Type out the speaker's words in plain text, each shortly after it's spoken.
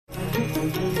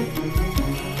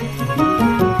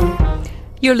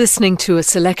You're listening to a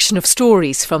selection of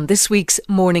stories from this week's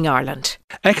Morning Ireland.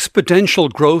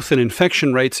 Exponential growth in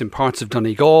infection rates in parts of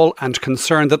Donegal and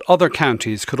concern that other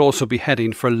counties could also be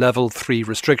heading for level 3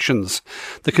 restrictions.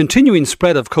 The continuing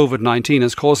spread of COVID-19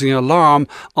 is causing alarm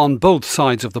on both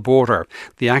sides of the border.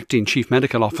 The acting Chief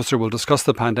Medical Officer will discuss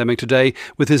the pandemic today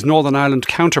with his Northern Ireland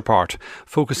counterpart,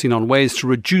 focusing on ways to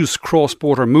reduce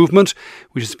cross-border movement,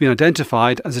 which has been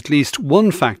identified as at least one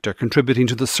factor contributing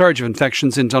to the surge of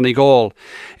infections in Donegal.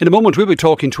 In a moment, we'll be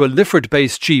talking to a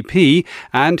Lifford-based GP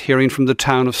and hearing from the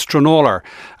town of Stranorlar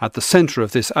at the centre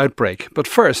of this outbreak. But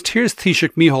first, here's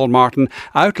Taoiseach Micheál Martin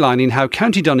outlining how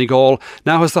County Donegal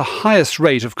now has the highest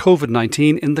rate of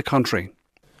COVID-19 in the country.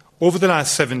 Over the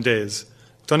last 7 days,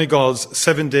 Donegal's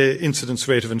 7-day incidence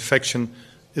rate of infection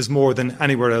is more than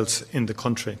anywhere else in the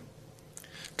country.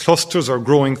 Clusters are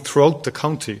growing throughout the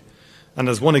county, and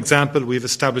as one example, we've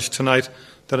established tonight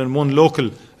that in one local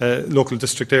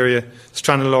district area,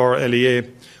 Stranorlar LEA,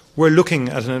 we're looking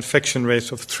at an infection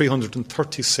rate of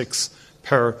 336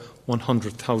 per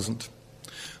 100,000.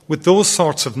 With those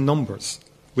sorts of numbers,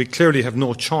 we clearly have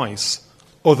no choice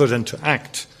other than to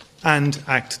act, and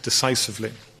act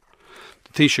decisively.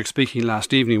 Taoiseach speaking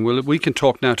last evening. Well, we can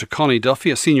talk now to Connie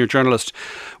Duffy, a senior journalist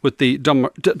with the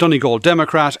Donegal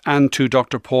Democrat, and to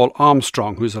Dr. Paul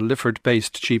Armstrong, who's a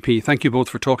Lifford-based GP. Thank you both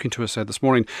for talking to us this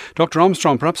morning. Dr.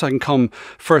 Armstrong, perhaps I can come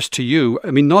first to you.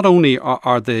 I mean, not only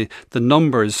are the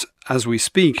numbers as we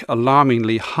speak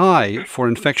alarmingly high for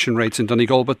infection rates in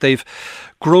Donegal, but they've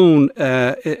grown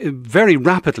very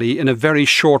rapidly in a very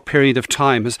short period of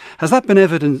time. Has that been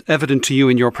evident to you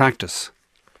in your practice?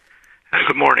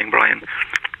 Good morning, Brian.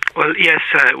 Well, yes,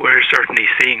 we're certainly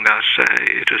seeing that.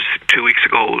 It was 2 weeks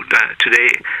ago today,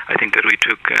 I think, that we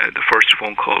took the first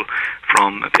phone call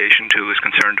from a patient who was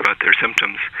concerned about their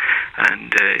symptoms,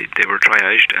 and they were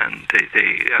triaged and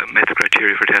they met the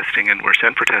criteria for testing and were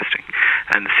sent for testing.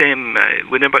 And the same,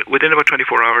 within about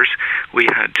 24 hours, we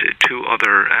had two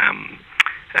other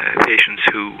patients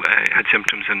who had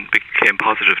symptoms and became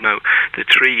positive. Now, the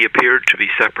three appeared to be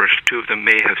separate. Two of them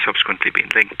may have subsequently been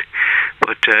linked.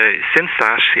 But since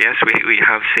that, yes, we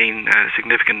have seen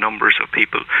significant numbers of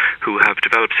people who have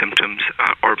developed symptoms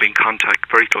or been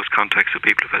very close contacts with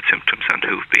people who've had symptoms and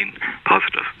who've been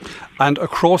positive. And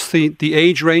across the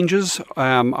age ranges,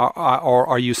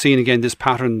 are you seeing again this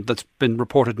pattern that's been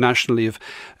reported nationally of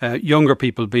younger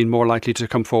people being more likely to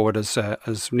come forward as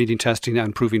needing testing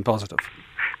and proving positive?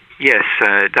 Yes,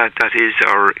 that is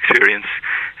our experience.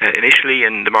 Initially,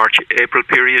 in the March-April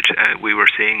period, we were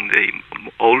seeing the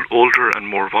older and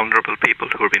more vulnerable people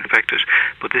who were being infected,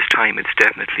 but this time it's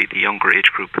definitely the younger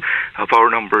age group. Of our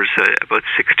numbers, about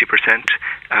 60%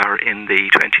 are in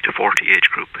the 20 to 40 age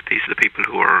group. These are the people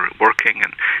who are working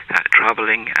and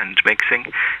travelling and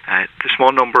mixing. The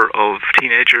small number of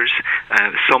teenagers,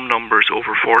 some numbers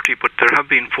over 40, but there have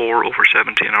been 4 over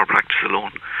 70 in our practice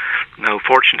alone. Now,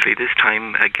 fortunately, this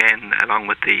time, again, along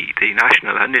with the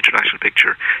national and international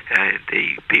picture,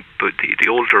 the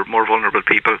older, more vulnerable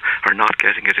people are not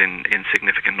getting it in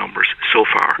significant numbers so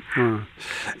far.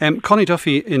 Connie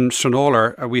Duffy in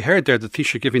Stranorlar, we heard there the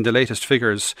Taoiseach giving the latest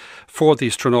figures for the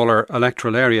Stranorlar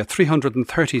electoral area,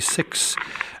 336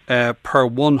 per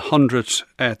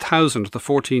 100,000, the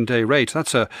 14-day rate.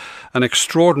 That's an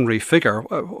extraordinary figure.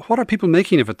 What are people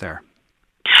making of it there?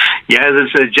 Yeah,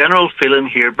 there's a general feeling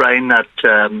here, Brian, that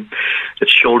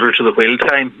it's shoulder to the wheel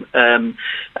time.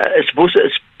 I suppose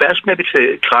it's best maybe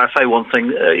to clarify one thing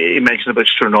you mentioned about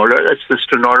Stranorlar. It's the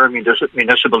Stranorlar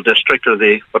Municipal District, or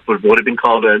what would have been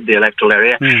called the electoral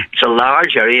area. It's a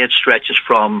large area. It stretches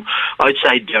from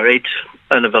outside Derry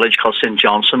in a village called St.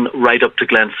 Johnson right up to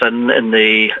Glenfin in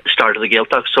the start of the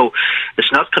Gaeltacht. So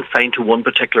it's not confined to one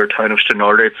particular town of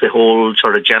Stranorlar. It's the whole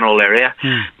sort of general area.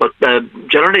 But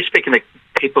generally speaking,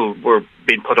 people were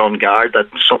being put on guard that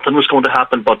something was going to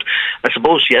happen, but I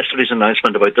suppose yesterday's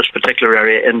announcement about this particular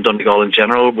area in Donegal in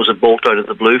general was a bolt out of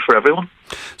the blue for everyone.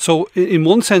 So in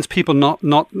one sense, people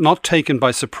not taken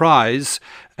by surprise,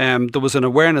 there was an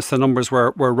awareness the numbers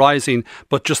were rising,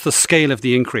 but just the scale of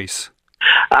the increase.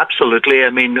 Absolutely.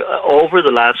 I mean, over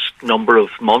the last number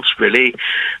of months, really,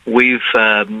 we've,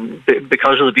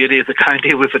 because of the beauty of the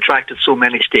county, we've attracted so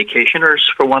many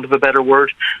staycationers, for want of a better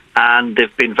word, and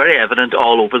they've been very evident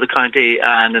all over the county,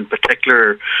 and in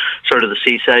particular, sort of the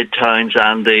seaside towns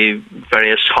and the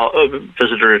various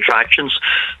visitor attractions.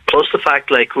 Plus the fact,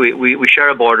 like, we share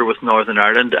a border with Northern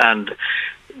Ireland, and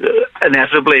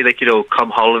inevitably, come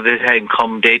holiday time,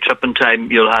 come day tripping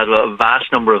time, you'll have a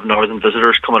vast number of northern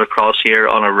visitors coming across here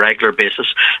on a regular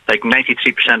basis. Like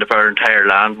 93% of our entire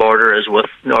land border is with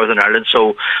Northern Ireland,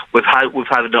 so we've had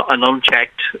an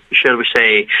unchecked, shall we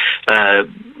say,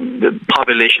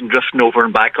 population drifting over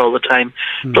and back all the time.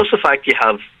 Plus the fact you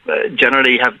have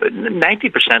generally have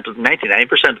 99%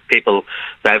 of people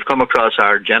that I've come across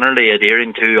are generally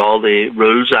adhering to all the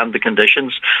rules and the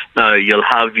conditions. Now you'll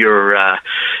have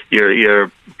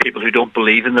your people who don't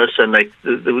believe in this, and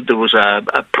there was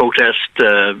a protest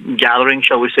gathering,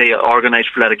 shall we say, organised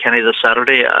for Letterkenny this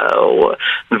Saturday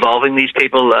involving these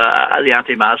people, the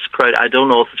anti-mask crowd. I don't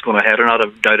know if it's going ahead or not.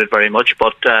 I've doubted very much,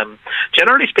 but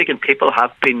generally speaking, people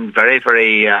have been very,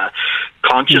 very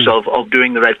conscious of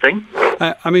doing the right thing.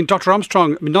 Dr.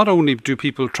 Armstrong, not only do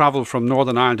people travel from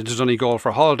Northern Ireland into Donegal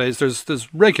for holidays,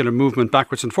 there's regular movement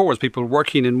backwards and forwards, people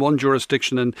working in one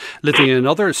jurisdiction and living in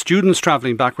another, students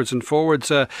travelling backwards and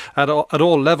forwards at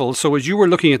all levels. So as you were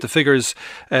looking at the figures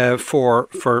for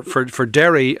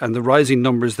Derry and the rising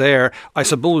numbers there, I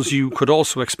suppose you could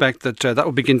also expect that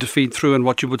would begin to feed through in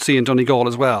what you would see in Donegal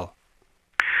as well.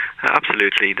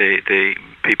 Absolutely, the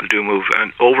people do move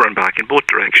over and back in both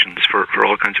directions for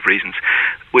all kinds of reasons.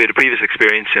 We had a previous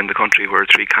experience in the country where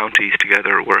 3 counties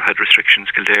together had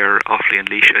restrictions: Kildare, Offaly and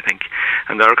Laois, I think.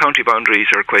 And our county boundaries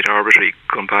are quite arbitrary,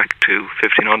 going back to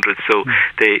 1500, so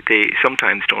they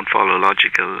sometimes don't follow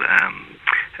logical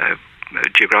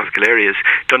geographical areas.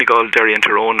 Donegal, Derry and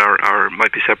Tyrone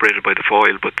might be separated by the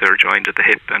foil, but they're joined at the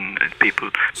hip, and people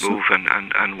move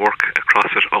and work across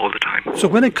it all the time. So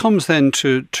when it comes then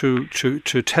to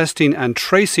testing and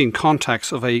tracing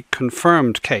contacts of a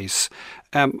confirmed case,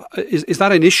 is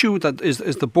that an issue?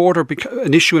 Is the border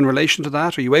an issue in relation to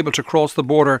that? Are you able to cross the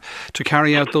border to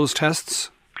carry out those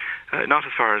tests? Not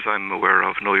as far as I'm aware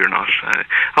of. No, you're not.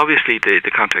 Obviously, the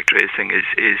contact tracing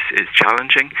is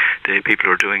challenging. The people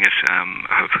who are doing it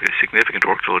have a significant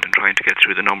workload in trying to get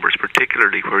through the numbers,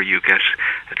 particularly where you get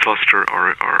a cluster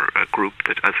or a group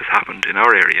that, as has happened in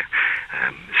our area.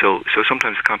 So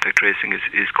sometimes contact tracing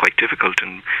is quite difficult,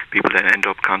 and people then end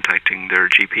up contacting their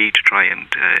GP to try and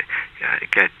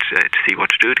get to see what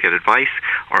to do, to get advice,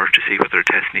 or to see whether a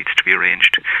test needs to be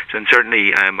arranged. So, and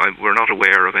certainly we're not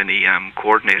aware of any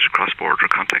coordinated cross-border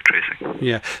contact tracing.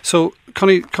 Yeah. So,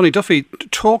 Connie Duffy,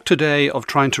 talk today of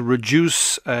trying to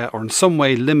reduce or in some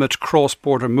way limit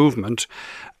cross-border movement.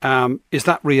 Is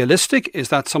that realistic? Is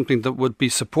that something that would be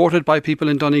supported by people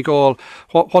in Donegal?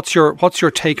 What's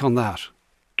your take on that?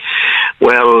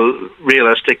 Well,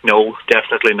 realistic, no,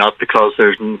 definitely not, because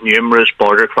there's numerous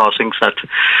border crossings that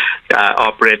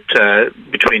operate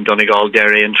between Donegal,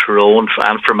 Derry and Tyrone,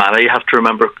 and Fermanagh, you have to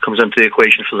remember, comes into the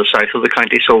equation for the south of the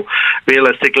county. So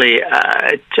realistically,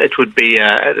 it would be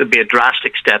a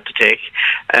drastic step to take.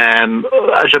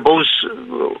 I suppose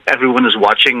everyone is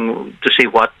watching to see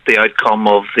what the outcome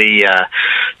of the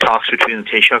talks between the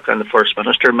Taoiseach and the First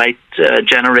Minister might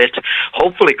generate.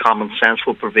 Hopefully common sense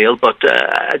will prevail, but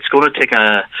it's going to take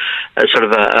a sort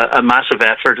of a massive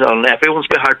effort on everyone's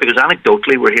behalf, because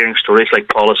anecdotally we're hearing stories, like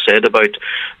Paula said, about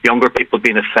younger people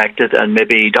being affected and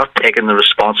maybe not taking the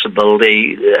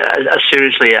responsibility as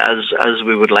seriously as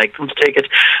we would like them to take it.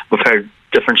 We've heard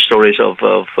different stories of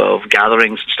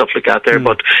gatherings and stuff like that there,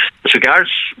 but as regards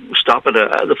stopping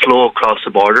the flow across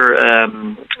the border,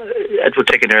 it would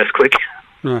take an earthquake.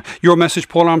 Your message,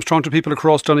 Paul Armstrong, to people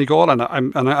across Donegal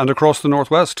and across the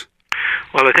northwest?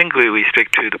 Well, I think we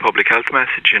stick to the public health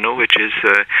message, which is,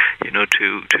 to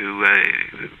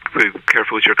be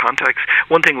careful with your contacts.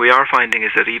 One thing we are finding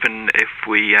is that even if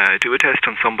we do a test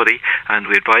on somebody and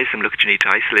we advise them, look, you need to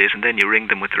isolate, and then you ring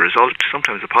them with the result,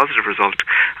 sometimes a positive result,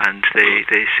 and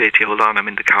they say to you, hold on, I'm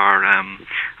in the car,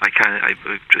 I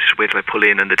just wait till I pull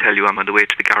in, and they tell you I'm on the way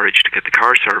to the garage to get the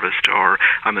car serviced, or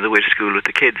I'm on the way to school with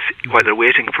the kids, while they're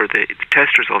waiting for the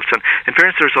test results. And in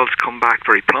fairness, the results come back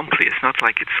very promptly. It's not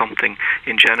like it's something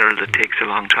in general that takes a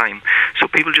long time. So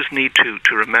people just need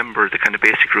to remember the kind of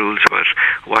basic rules about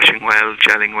washing well,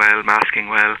 gelling well, masking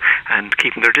well, and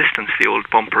keeping their distance, the old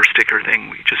bumper sticker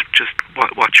thing. Just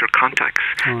watch your contacts.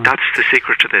 Right. That's the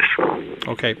secret to this.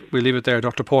 Okay, we'll leave it there.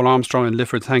 Dr. Paul Armstrong in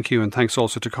Lifford, thank you, and thanks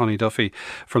also to Connie Duffy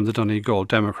from the Donegal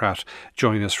Democrat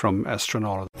joining us from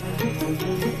Stranraer.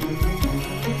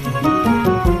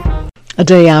 A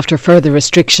day after further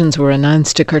restrictions were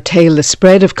announced to curtail the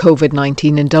spread of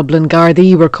COVID-19 in Dublin,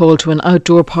 Gardaí were called to an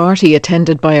outdoor party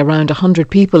attended by around 100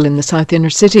 people in the South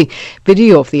Inner City.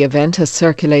 Video of the event has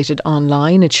circulated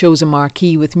online. It shows a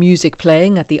marquee with music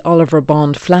playing at the Oliver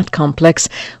Bond Flat Complex,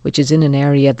 which is in an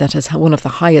area that has one of the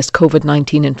highest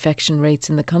COVID-19 infection rates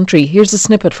in the country. Here's a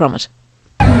snippet from it.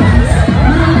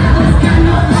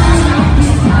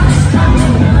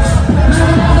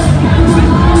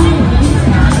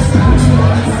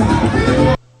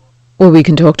 Well, we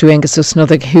can talk to Angus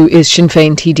O'Snuddig, who is Sinn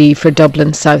Féin TD for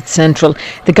Dublin South Central.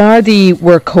 The Gardaí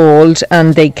were called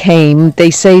and they came. They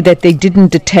say that they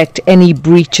didn't detect any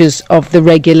breaches of the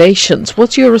regulations.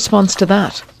 What's your response to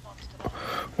that?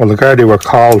 Well, the Gardaí were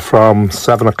called from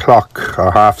 7 o'clock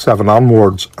or 7:30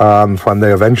 onwards, and when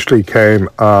they eventually came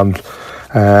and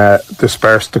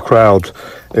dispersed the crowd,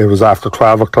 it was after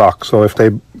 12 o'clock. So if they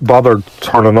bothered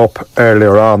turning up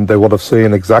earlier on, they would have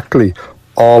seen exactly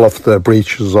all of the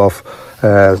breaches of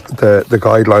the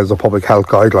guidelines, the public health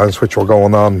guidelines which were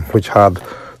going on, which had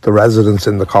the residents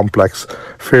in the complex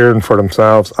fearing for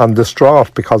themselves and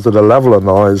distraught because of the level of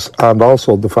noise, and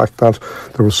also the fact that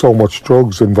there was so much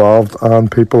drugs involved and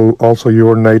people also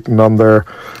urinating on their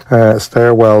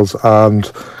stairwells,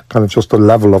 and kind of just the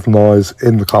level of noise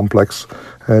in the complex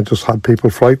just had people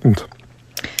frightened.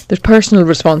 There's personal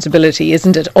responsibility,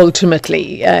 isn't it?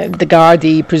 Ultimately, the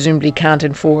Gardaí presumably can't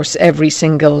enforce every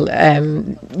single,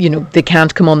 they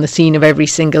can't come on the scene of every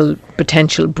single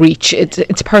potential breach.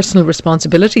 It's personal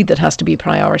responsibility that has to be a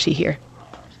priority here.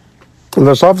 Well,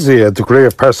 there's obviously a degree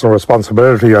of personal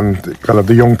responsibility, and kind of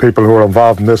the young people who are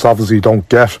involved in this obviously don't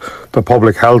get the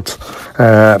public health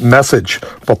message,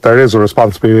 but there is a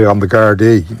responsibility on the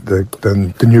Gardaí.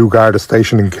 The new Garda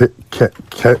station in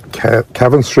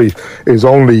Kevin Street is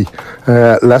only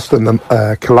less than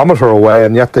a kilometre away,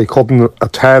 and yet they couldn't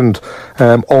attend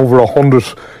over 100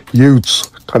 youths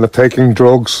kind of taking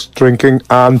drugs, drinking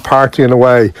and partying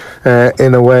away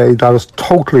in a way that is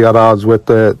totally at odds with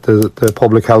the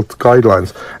public health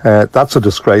guidelines. That's a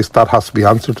disgrace. That has to be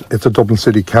answered. It's a Dublin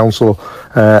City Council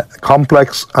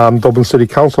complex, and Dublin City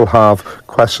Council have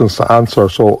questions to answer.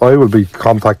 So I will be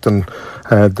contacting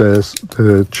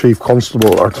the Chief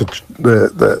Constable, or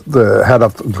the head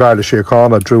of Garda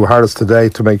Síochána, Drew Harris, today,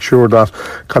 to make sure that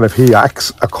kind of he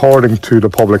acts according to the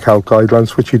public health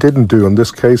guidelines, which he didn't do in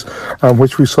this case, and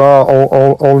which we saw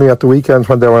only at the weekend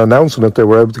when they were announcing it. They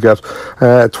were able to get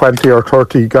 20 or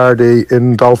 30 Gardaí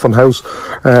in Dolphin House,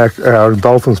 or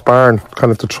Dolphin's Barn,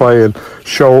 kind of to try and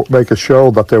make a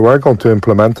show that they were going to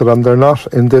implement it, and they're not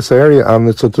in this area, and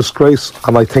it's a disgrace.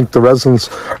 And I think the residents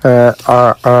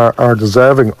are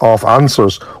deserving of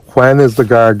answers. When is the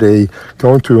Gardaí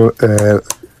going to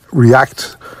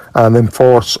react and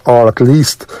enforce, or at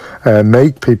least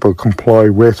make people comply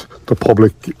with the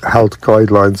public health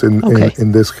guidelines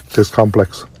in this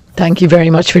complex? Thank you very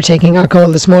much for taking our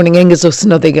call this morning. Angus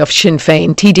O'Snuddig of Sinn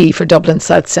Féin, TD for Dublin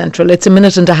South Central. It's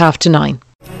 9:30.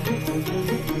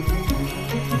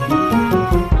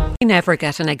 We never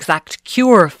get an exact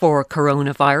cure for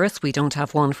coronavirus. We don't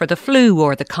have one for the flu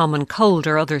or the common cold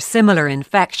or other similar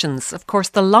infections. Of course,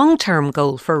 the long-term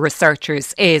goal for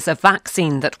researchers is a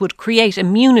vaccine that would create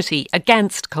immunity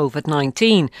against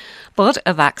COVID-19. But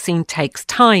a vaccine takes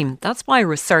time. That's why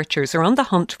researchers are on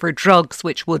the hunt for drugs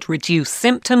which would reduce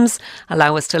symptoms,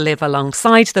 allow us to live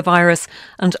alongside the virus,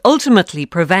 and ultimately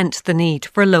prevent the need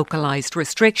for localised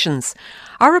restrictions.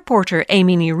 Our reporter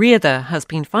Amy Niriada has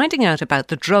been finding out about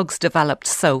the drugs developed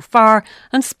so far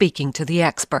and speaking to the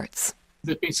experts.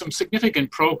 There's been some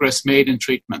significant progress made in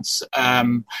treatments,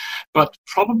 but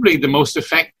probably the most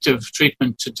effective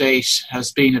treatment to date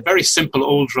has been a very simple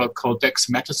old drug called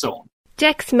dexamethasone.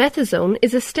 Dexamethasone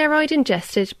is a steroid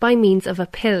ingested by means of a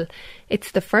pill. It's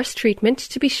the first treatment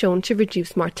to be shown to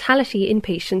reduce mortality in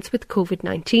patients with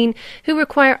COVID-19 who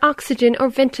require oxygen or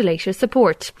ventilator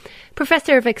support.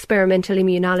 Professor of Experimental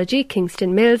Immunology,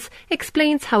 Kingston Mills,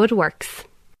 explains how it works.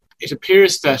 It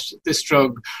appears that this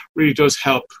drug really does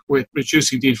help with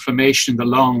reducing the inflammation in the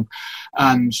lung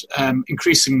and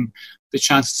increasing the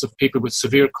chances of people with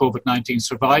severe COVID-19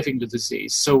 surviving the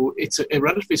disease. So it's a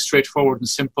relatively straightforward and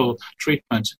simple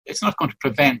treatment. It's not going to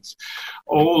prevent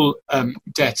all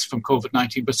deaths from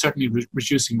COVID-19, but certainly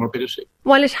reducing morbidity.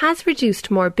 While it has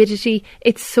reduced morbidity,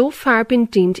 it's so far been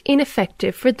deemed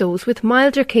ineffective for those with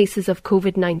milder cases of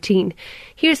COVID-19.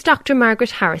 Here's Dr.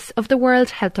 Margaret Harris of the World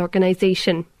Health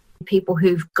Organization. People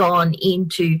who've gone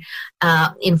into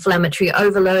inflammatory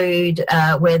overload,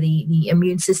 where the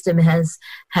immune system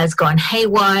has gone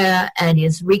haywire and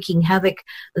is wreaking havoc,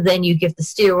 then you give the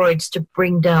steroids to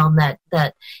bring down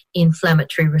that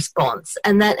inflammatory response.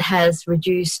 And that has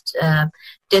reduced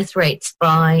death rates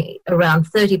by around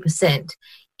 30%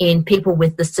 in people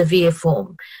with the severe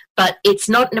form. But it's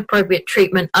not an appropriate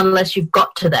treatment unless you've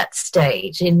got to that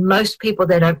stage. In most people,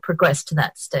 they don't progress to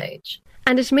that stage.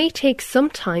 And it may take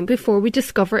some time before we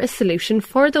discover a solution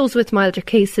for those with milder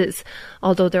cases,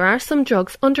 although there are some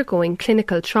drugs undergoing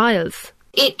clinical trials.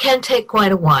 It can take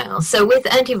quite a while. So with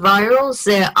antivirals,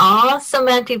 there are some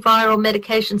antiviral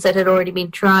medications that had already been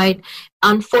tried.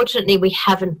 Unfortunately, we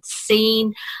haven't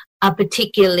seen a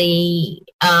particularly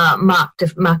marked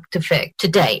effect to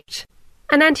date.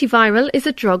 An antiviral is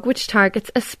a drug which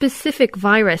targets a specific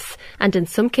virus and in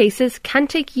some cases can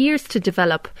take years to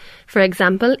develop. For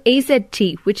example,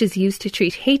 AZT, which is used to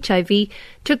treat HIV,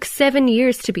 took 7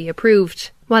 years to be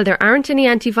approved. While there aren't any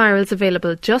antivirals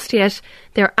available just yet,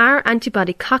 there are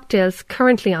antibody cocktails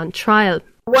currently on trial.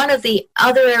 One of the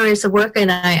other areas of work,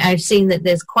 and I've seen that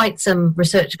there's quite some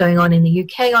research going on in the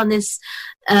UK on this,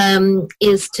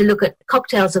 is to look at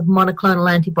cocktails of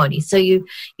monoclonal antibodies. So you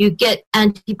get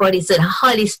antibodies that are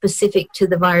highly specific to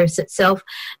the virus itself,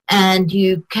 and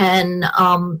you can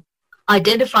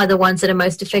identify the ones that are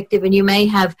most effective, and you may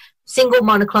have single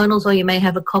monoclonals or you may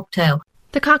have a cocktail.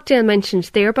 The cocktail mentioned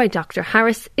there by Dr.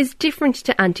 Harris is different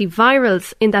to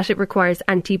antivirals in that it requires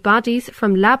antibodies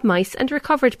from lab mice and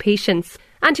recovered patients.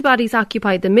 Antibodies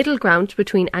occupy the middle ground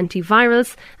between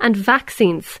antivirals and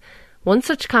vaccines. One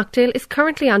such cocktail is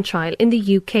currently on trial in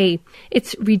the UK.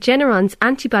 It's Regeneron's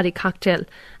antibody cocktail,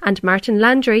 and Martin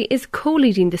Landry is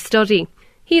co-leading the study.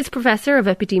 He is Professor of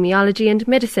Epidemiology and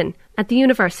Medicine at the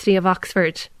University of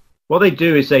Oxford. What they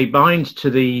do is they bind to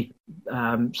the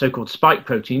so-called spike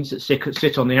proteins that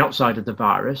sit on the outside of the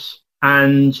virus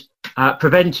and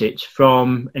prevent it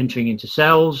from entering into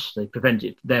cells. They prevent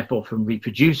it, therefore, from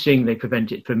reproducing. They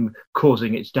prevent it from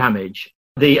causing its damage.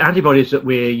 The antibodies that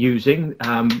we're using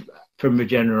from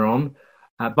Regeneron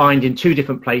bind in two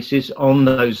different places on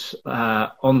those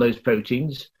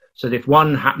proteins. So that if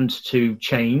one happens to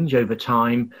change over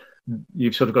time,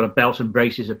 you've sort of got a belt and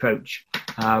braces approach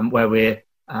where we're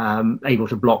able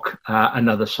to block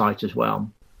another site as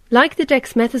well. Like the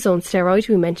dexamethasone steroid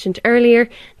we mentioned earlier,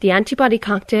 the antibody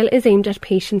cocktail is aimed at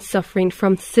patients suffering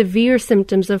from severe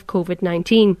symptoms of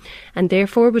COVID-19 and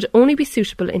therefore would only be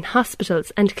suitable in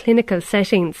hospitals and clinical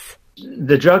settings.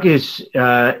 The drug is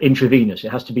intravenous.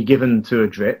 It has to be given through a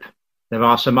drip. There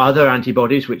are some other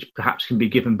antibodies which perhaps can be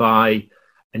given by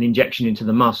an injection into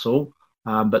the muscle,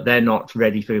 but they're not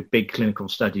ready for big clinical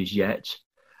studies yet.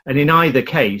 And in either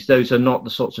case, those are not the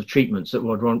sorts of treatments that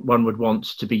one would want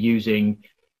to be using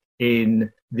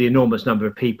in the enormous number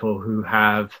of people who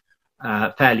have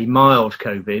fairly mild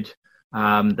COVID.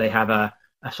 They have a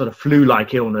sort of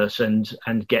flu-like illness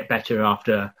and get better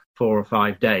after 4 or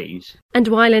 5 days. And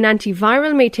while an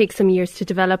antiviral may take some years to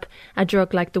develop, a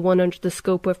drug like the one under the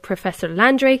scope of Professor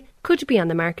Landry could be on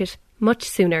the market much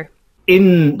sooner.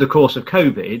 In the course of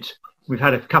COVID, we've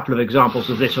had a couple of examples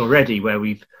of this already where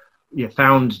we've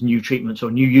found new treatments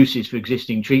or new uses for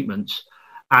existing treatments.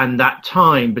 And that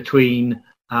time between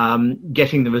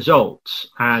getting the results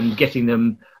and getting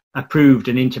them approved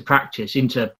and into practice,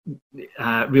 into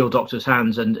real doctors'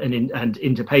 hands and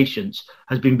into patients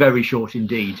has been very short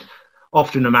indeed,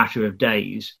 often a matter of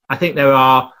days. I think there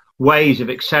are ways of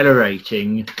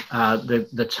accelerating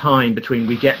the time between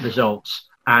we get results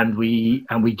and we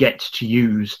get to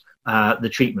use the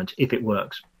treatment if it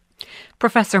works.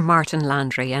 Professor Martin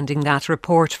Landry ending that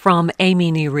report from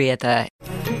Amy Niriada.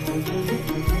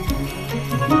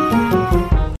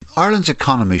 Ireland's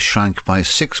economy shrank by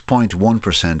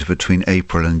 6.1% between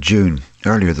April and June.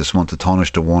 Earlier this month, the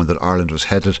Taoiseach warned that Ireland was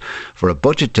headed for a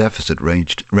budget deficit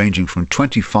ranging from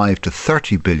 25 to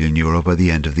 30 billion euro by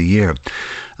the end of the year.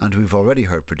 And we've already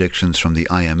heard predictions from the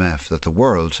IMF that the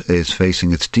world is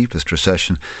facing its deepest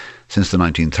recession since the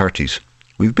 1930s.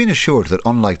 We've been assured that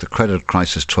unlike the credit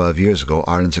crisis 12 years ago,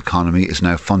 Ireland's economy is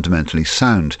now fundamentally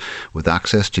sound. With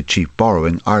access to cheap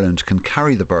borrowing, Ireland can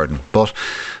carry the burden. But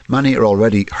many are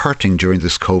already hurting during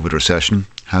this COVID recession.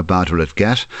 How bad will it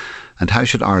get? And how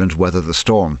should Ireland weather the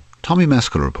storm? Tommy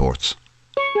Meskel reports.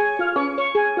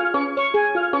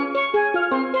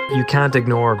 You can't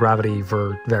ignore gravity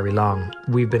for very long.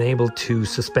 We've been able to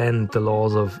suspend the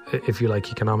laws of, if you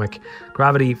like, economic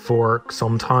gravity for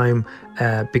some time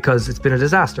because it's been a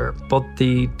disaster. But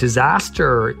the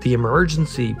disaster, the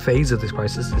emergency phase of this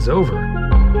crisis is over.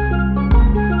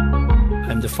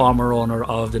 I'm the former owner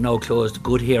of the now closed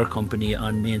Good Hair Company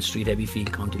on Main Street,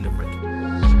 Abbeyfield, County Limerick.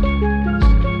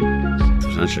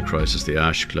 Financial crisis, the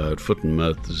ash cloud, foot and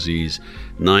mouth disease,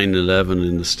 9/11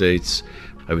 in the States.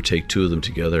 I would take two of them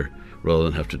together rather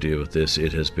than have to deal with this.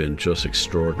 It has been just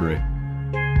extraordinary.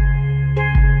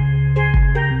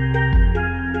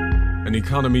 An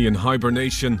economy in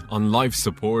hibernation, on life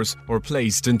support, or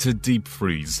placed into deep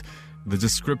freeze. The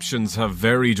descriptions have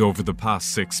varied over the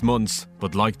past 6 months,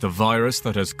 but like the virus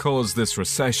that has caused this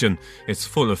recession, its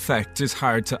full effect is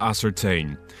hard to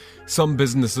ascertain. Some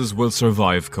businesses will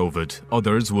survive COVID,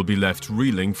 others will be left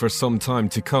reeling for some time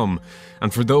to come.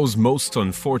 And for those most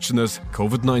unfortunate,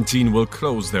 COVID-19 will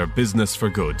close their business for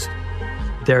good.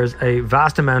 There's a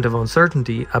vast amount of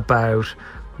uncertainty about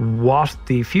what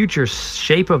the future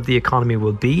shape of the economy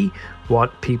will be,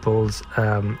 what people's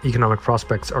economic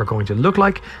prospects are going to look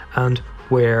like, and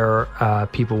where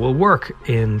people will work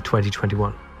in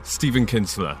 2021. Stephen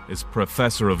Kinsella is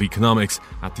Professor of Economics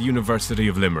at the University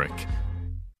of Limerick.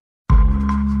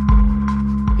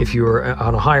 If you're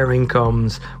on a higher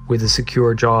incomes with a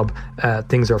secure job,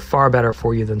 things are far better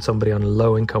for you than somebody on a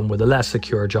low income with a less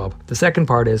secure job. The second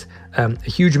part is a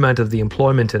huge amount of the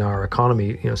employment in our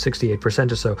economy,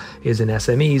 68% or so, is in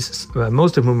SMEs,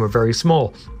 most of whom are very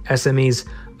small. SMEs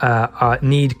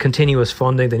need continuous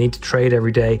funding. They need to trade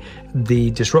every day. The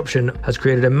disruption has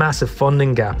created a massive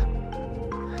funding gap.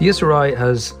 The ESRI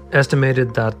has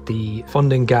estimated that the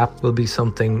funding gap will be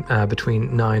something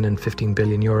between 9 and 15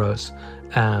 billion euros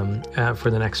for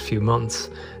the next few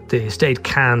months. The state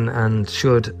can and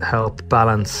should help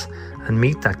balance and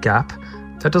meet that gap.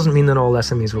 That doesn't mean that all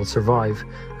SMEs will survive.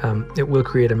 It will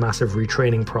create a massive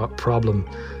retraining problem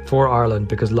for Ireland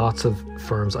because lots of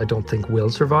firms I don't think will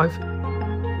survive.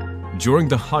 During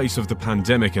the height of the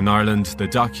pandemic in Ireland, the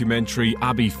documentary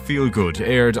Abbey Feelgood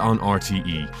aired on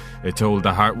RTE. It told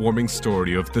the heartwarming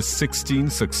story of the 16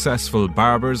 successful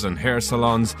barbers and hair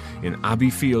salons in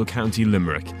Abbeyfeale, County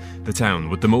Limerick, the town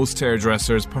with the most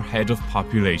hairdressers per head of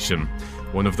population.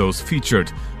 One of those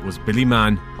featured was Billy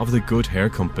Mann of the Good Hair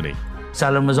Company.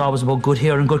 Salon was always about good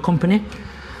hair and good company,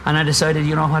 and I decided,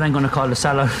 you know what, I'm going to call the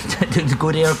salon the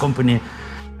Good Hair Company.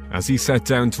 As he sat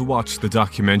down to watch the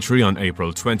documentary on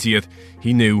April 20th,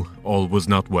 he knew all was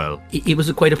not well. It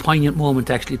was quite a poignant moment,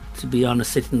 actually, to be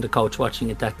honest, sitting on the couch watching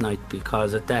it that night,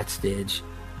 because at that stage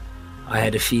I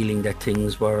had a feeling that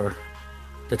the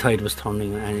tide was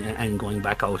turning and going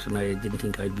back out, and I didn't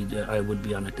think I would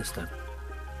be on it this time.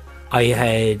 I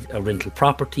had a rental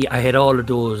property, I had all of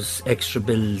those extra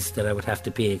bills that I would have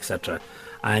to pay, etc.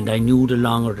 And I knew the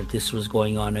longer that this was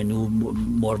going on, I knew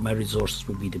more of my resources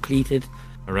would be depleted.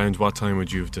 Around what time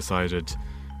would you have decided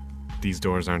these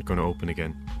doors aren't going to open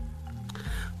again?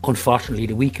 Unfortunately,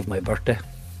 the week of my birthday.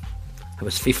 I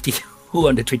was 50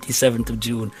 on the 27th of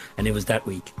June, and it was that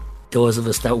week. Those of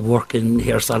us that work in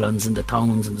hair salons in the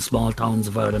towns and the small towns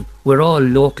of Ireland, we're all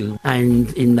local,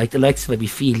 and in like the likes of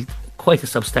Abbeyfeale, quite a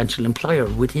substantial employer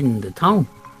within the town.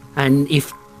 And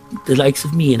if the likes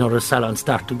of me and other salons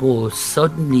start to go,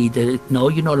 suddenly now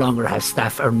you no longer have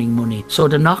staff earning money. So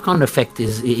the knock-on effect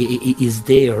is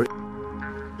there.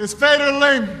 It's Vader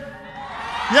Ling.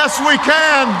 Yes, we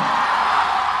can.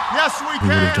 Yes, we can.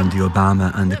 We would have done the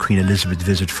Obama and the Queen Elizabeth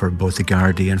visit for both the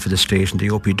Gardaí and for the state and the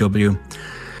OPW.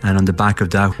 And on the back of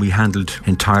that, we handled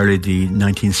entirely the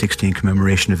 1916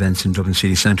 commemoration events in Dublin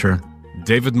City Centre.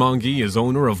 David Mongie is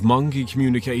owner of Mongie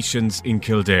Communications in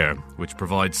Kildare, which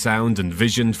provides sound and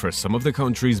vision for some of the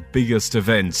country's biggest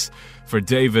events. For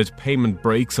David, payment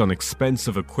breaks on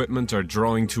expensive equipment are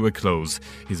drawing to a close.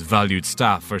 His valued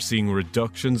staff are seeing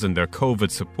reductions in their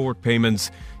COVID support payments.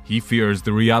 He fears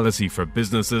the reality for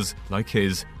businesses like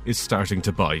his is starting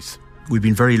to bite. We've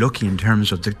been very lucky in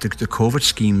terms of the COVID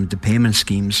scheme, the payment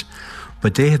schemes,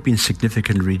 but they have been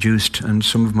significantly reduced, and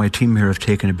some of my team here have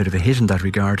taken a bit of a hit in that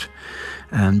regard.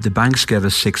 The banks gave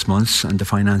us 6 months, and the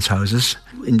finance houses.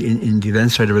 In the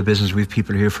event side of our business, we have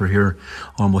people here for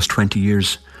almost 20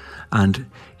 years. And,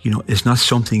 it's not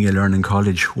something you learn in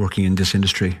college working in this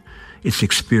industry. It's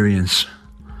experience.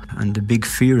 And the big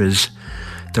fear is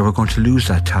that we're going to lose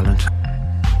that talent.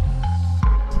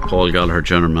 Paul Gallagher,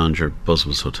 General Manager,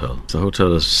 Buzzwells Hotel. The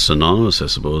hotel is synonymous, I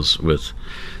suppose, with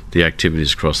the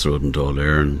activities across the road in Dáil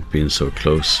Éireann being so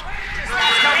close.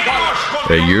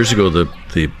 Years ago,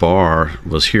 the bar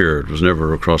was here. It was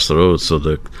never across the road, so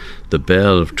the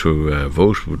bell to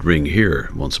vote would ring here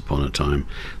once upon a time.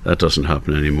 That doesn't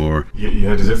happen anymore. You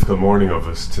had a difficult morning of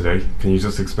it today. Can you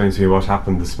just explain to me what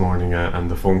happened this morning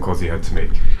and the phone calls you had to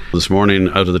make? This morning,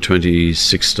 out of the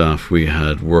 26 staff we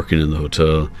had working in the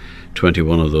hotel,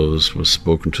 21 of those was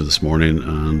spoken to this morning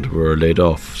and were laid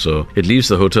off. So it leaves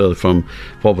the hotel from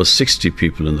what was 60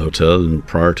 people in the hotel and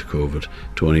prior to COVID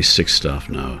to only 6 staff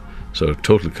now. So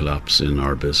total collapse in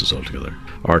our business altogether.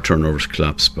 Our turnover's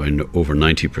collapsed by over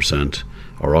 90%.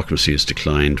 Our occupancy has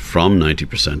declined from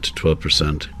 90% to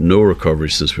 12%. No recovery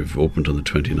since we've opened on the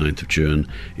 29th of June.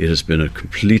 It has been a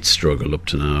complete struggle up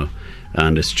to now,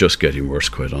 and it's just getting worse,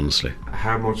 quite honestly.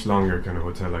 How much longer can a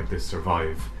hotel like this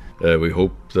survive? We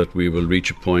hope that we will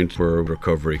reach a point where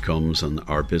recovery comes and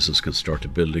our business can start to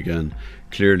build again.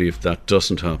 Clearly, if that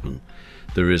doesn't happen,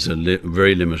 there is a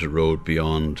very limited road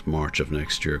beyond March of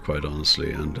next year, quite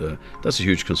honestly, and that's a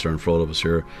huge concern for all of us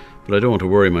here. But I don't want to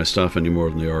worry my staff any more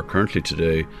than they are currently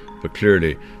today, but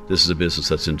clearly this is a business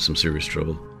that's in some serious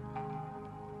trouble.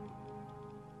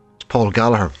 Paul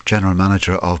Gallagher, General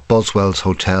Manager of Buswells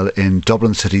Hotel in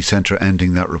Dublin City Centre,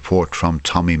 ending that report from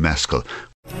Tommy Meskel.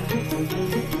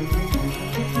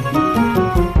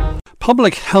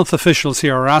 Public health officials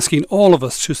here are asking all of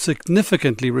us to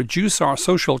significantly reduce our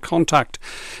social contact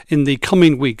in the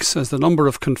coming weeks as the number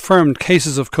of confirmed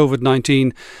cases of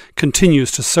COVID-19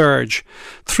 continues to surge.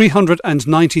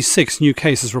 396 new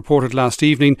cases reported last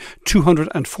evening,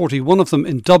 241 of them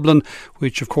in Dublin,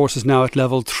 which of course is now at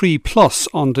level 3+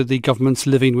 under the government's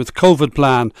Living with COVID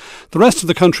plan. The rest of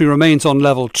the country remains on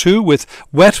level 2, with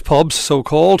wet pubs,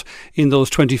 so-called, in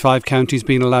those 25 counties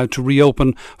being allowed to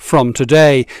reopen from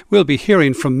today. We'll be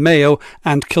hearing from Mayo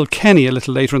and Kilkenny a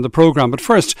little later in the programme. But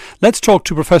first, let's talk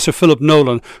to Professor Philip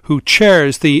Nolan, who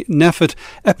chairs the NPHET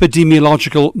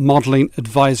Epidemiological Modelling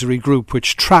Advisory Group,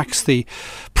 which tracks the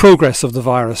progress of the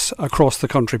virus across the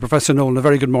country. Professor Nolan, a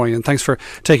very good morning, and thanks for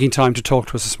taking time to talk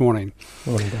to us this morning.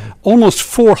 Morning. Almost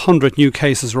 400 new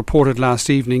cases reported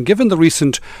last evening. Given the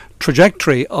recent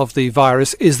trajectory of the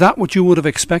virus, is that what you would have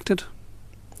expected?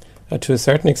 To a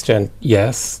certain extent,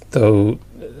 yes, though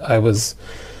I was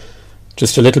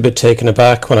just a little bit taken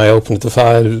aback when I opened the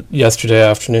file yesterday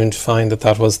afternoon to find that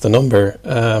that was the number.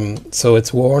 So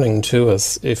it's warning to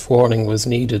us, if warning was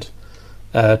needed,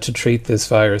 to treat this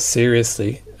virus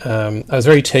seriously. I was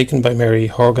very taken by Mary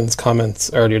Horgan's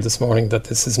comments earlier this morning that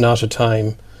this is not a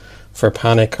time for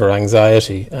panic or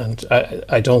anxiety, and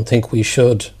I don't think we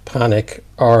should panic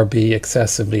or be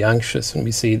excessively anxious when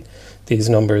we see these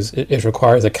numbers. It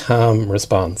requires a calm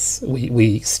response.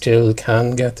 We still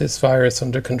can get this virus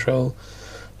under control.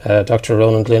 Dr.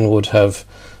 Ronan Glynn would have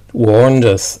warned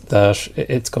us that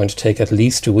it's going to take at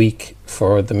least a week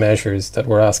for the measures that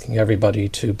we're asking everybody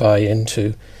to buy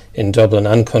into in Dublin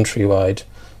and countrywide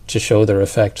to show their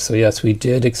effect. So yes, we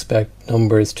did expect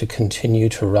numbers to continue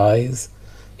to rise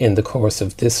in the course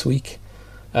of this week,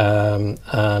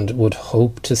 and would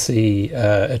hope to see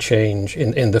a change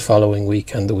in the following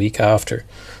week and the week after.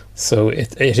 So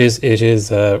it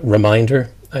is a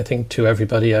reminder, I think, to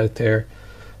everybody out there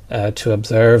to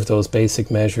observe those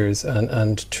basic measures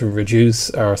and to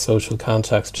reduce our social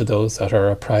contacts to those that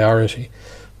are a priority.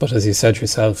 But as you said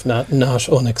yourself, not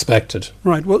unexpected.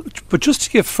 Right. Well, but just to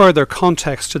give further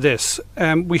context to this,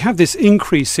 we have this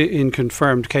increase in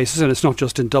confirmed cases, and it's not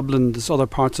just in Dublin, there's other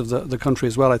parts of the country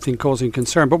as well, I think, causing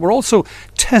concern. But we're also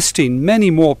testing many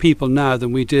more people now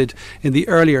than we did in the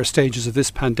earlier stages of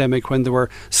this pandemic when there were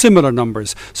similar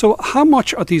numbers. So how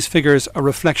much are these figures a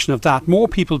reflection of that? More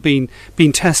people being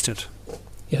tested?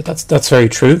 Yeah, that's very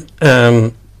true.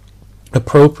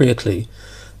 Appropriately,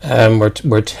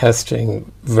 we're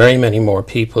testing very many more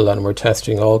people, and we're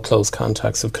testing all close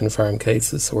contacts of confirmed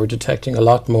cases. So we're detecting a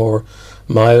lot more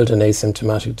mild and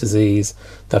asymptomatic disease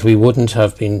that we wouldn't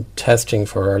have been testing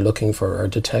for or looking for or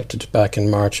detected back in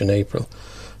March and April.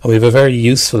 And we have a very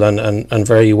useful and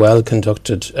very well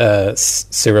conducted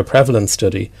seroprevalence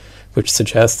study, which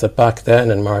suggests that back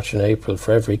then in March and April,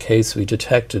 for every case we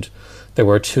detected, there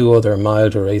were 2 other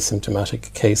mild or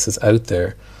asymptomatic cases out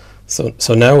there.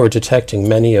 So now we're detecting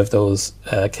many of those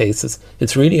cases.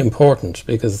 It's really important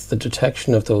because the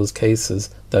detection of those cases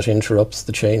that interrupts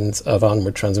the chains of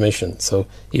onward transmission. So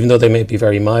even though they may be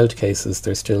very mild cases,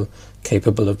 they're still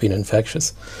capable of being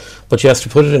infectious. But yes, to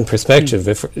put it in perspective,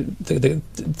 if the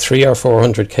 300 or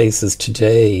 400 cases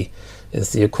today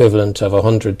is the equivalent of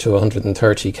 100 to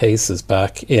 130 cases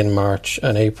back in March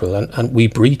and April, and we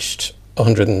breached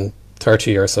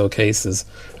 130 or so cases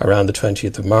around the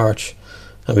 20th of March.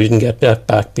 And we didn't get that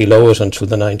back below it until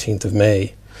the 19th of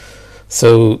May.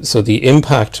 So the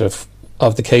impact of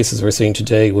the cases we're seeing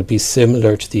today would be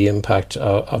similar to the impact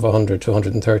of 100 to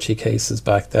 130 cases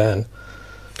back then.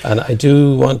 And I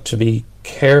do want to be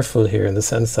careful here in the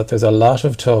sense that there's a lot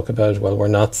of talk about, well, we're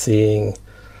not seeing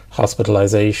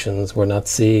hospitalizations, we're not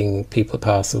seeing people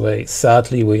pass away.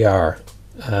 Sadly, we are.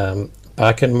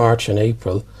 Back in March and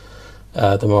April,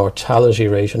 the mortality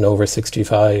rate in over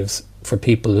 65s for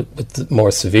people with more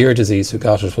severe disease who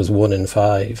got it was 1 in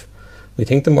 5. We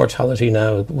think the mortality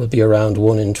now will be around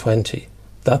 1 in 20.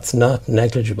 That's not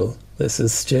negligible. This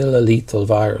is still a lethal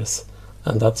virus,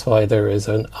 and that's why there is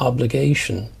an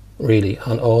obligation really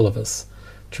on all of us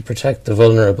to protect the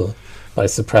vulnerable by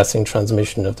suppressing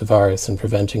transmission of the virus and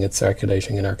preventing it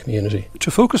circulating in our community. To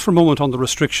focus for a moment on the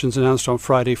restrictions announced on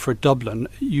Friday for Dublin,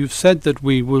 you've said that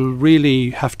we will really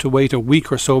have to wait a week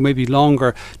or so, maybe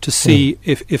longer, to see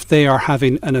if they are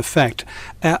having an effect.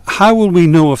 How will we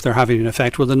know if they're having an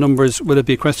effect? Will it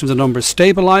be a question of the numbers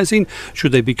stabilising?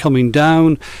 Should they be coming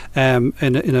down in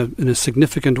a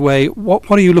significant way?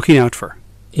 What are you looking out for?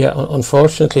 Yeah,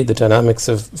 unfortunately, the dynamics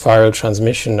of viral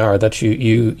transmission are that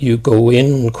you go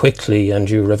in quickly and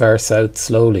you reverse out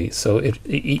slowly. So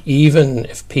even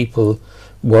if people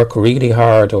work really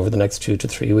hard over the next 2 to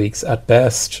 3 weeks, at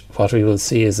best, what we will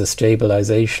see is a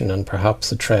stabilization and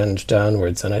perhaps a trend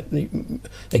downwards. And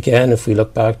again, if we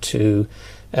look back to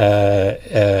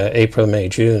April, May,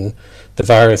 June, the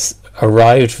virus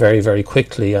arrived very, very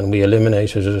quickly and we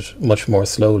eliminated it much more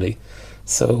slowly.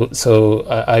 So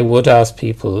I would ask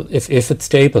people, if it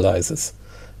stabilizes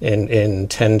in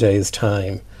 10 days'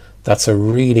 time, that's a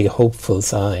really hopeful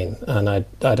sign. And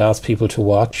I'd ask people to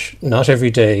watch, not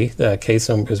every day, the case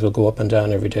numbers will go up and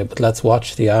down every day, but let's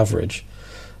watch the average.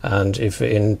 And if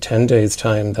in 10 days'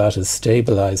 time that is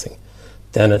stabilizing,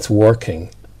 then it's working.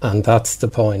 And that's the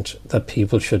point, that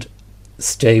people should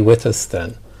stay with us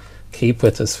then, keep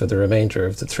with us for the remainder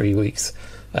of the 3 weeks.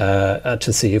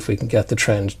 To see if we can get the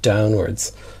trend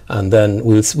downwards, and then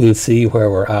we'll see where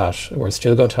we're at. We're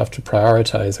still going to have to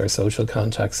prioritise our social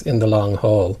contacts in the long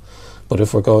haul, but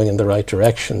if we're going in the right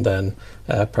direction, then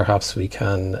perhaps we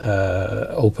can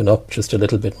open up just a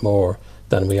little bit more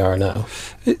than we are now.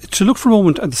 To look for a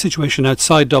moment at the situation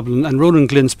outside Dublin, and Ronan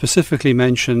Glynn specifically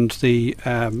mentioned the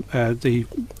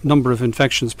number of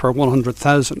infections per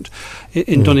 100,000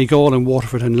 in Donegal and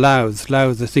Waterford and Louth.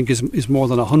 Louth, I think, is more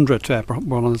than 100 per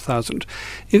 100,000.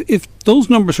 If those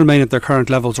numbers remain at their current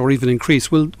levels or even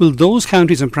increase, will those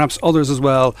counties and perhaps others as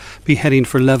well be heading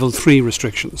for level 3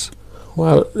 restrictions?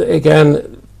 Well,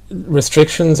 again,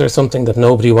 restrictions are something that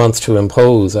nobody wants to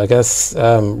impose. I guess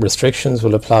restrictions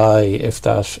will apply if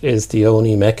that is the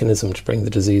only mechanism to bring the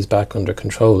disease back under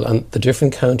control. And the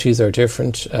different counties are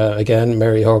different. Again,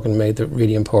 Mary Horgan made the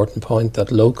really important point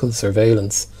that local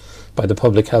surveillance by the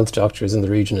public health doctors in the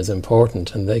region is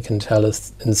important, and they can tell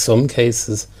us in some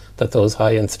cases that those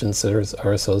high incidences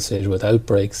are associated with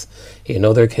outbreaks. In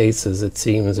other cases, it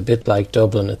seems a bit like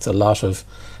Dublin. It's a lot of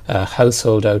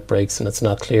household outbreaks, and it's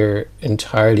not clear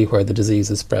entirely where the disease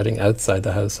is spreading outside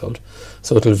the household.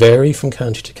 So it'll vary from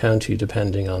county to county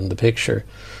depending on the picture.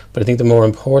 But I think the more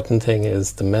important thing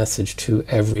is the message to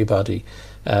everybody.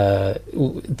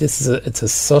 It's a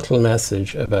subtle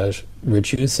message about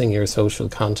reducing your social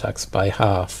contacts by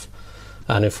half.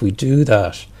 And if we do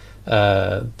that,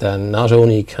 then not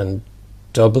only can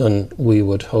Dublin, we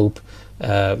would hope,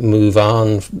 move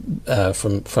on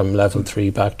from level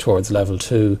 3 back towards level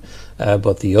 2,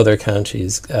 but the other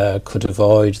counties could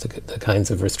avoid the kinds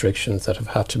of restrictions that have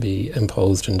had to be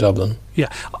imposed in Dublin. Yeah,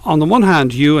 on the one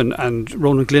hand, you and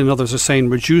Ronan Glynn and others are saying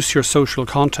reduce your social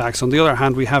contacts. On the other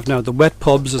hand, we have now the wet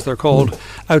pubs, as they're called,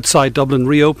 outside Dublin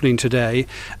reopening today.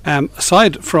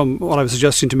 Aside from what I was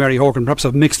suggesting to Mary Horgan, perhaps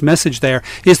a mixed message there,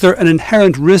 is there an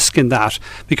inherent risk in that?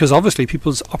 Because obviously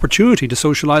people's opportunity to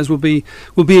socialise will be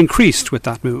increased with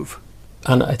that move.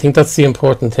 And I think that's the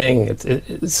important thing.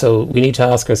 So we need to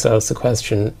ask ourselves the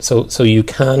question, so you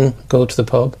can go to the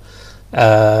pub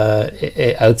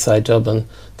outside Dublin.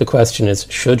 The question is,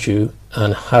 should you,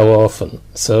 and how often?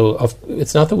 So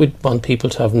it's not that we want people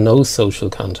to have no social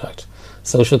contact.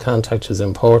 Social contact is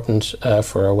important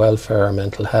for our welfare, our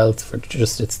mental health, for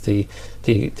just it's the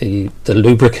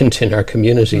lubricant in our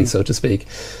community, so to speak.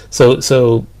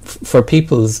 So for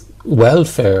people's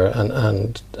welfare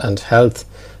and health,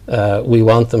 we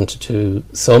want them to do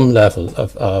some level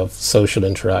of social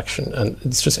interaction, and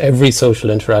it's just every social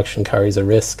interaction carries a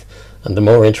risk, and the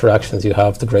more interactions you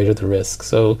have, the greater the risk.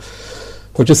 So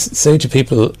we'll just say to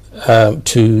people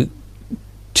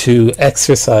to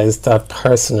exercise that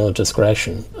personal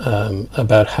discretion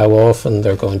about how often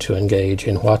they're going to engage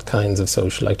in what kinds of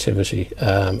social activity,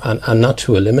 and not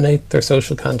to eliminate their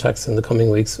social contacts in the coming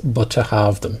weeks, but to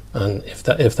have them. And if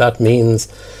that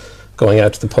means going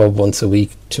out to the pub once a week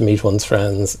to meet one's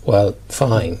friends, well,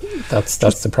 fine. That's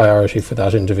the priority for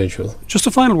that individual. Just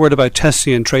a final word about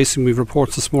testing and tracing. We've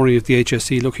reports this morning of the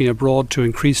HSE looking abroad to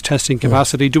increase testing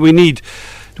capacity. Do we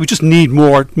just need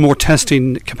more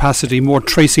testing capacity, more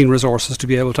tracing resources to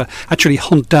be able to actually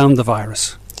hunt down the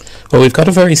virus? Well, we've got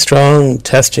a very strong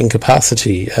testing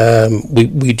capacity.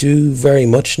 We do very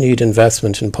much need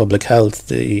investment in public health,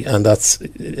 and that's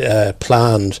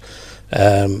planned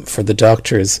for the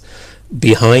doctors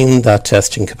behind that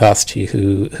testing capacity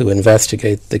who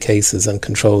investigate the cases and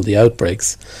control the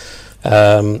outbreaks.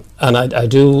 And I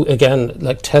do, again,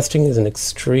 like, testing is an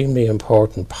extremely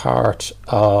important part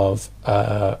of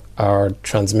our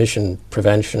transmission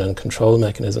prevention and control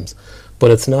mechanisms, but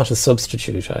it's not a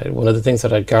substitute. One of the things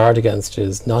that I'd guard against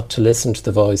is not to listen to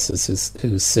the voices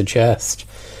who suggest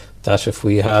that if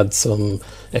we had some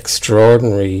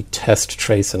extraordinary test,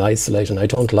 trace and isolate, and I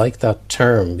don't like that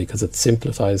term because it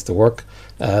simplifies the work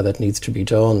that needs to be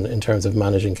done in terms of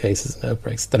managing cases and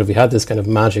outbreaks, that if we had this kind of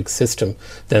magic system,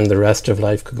 then the rest of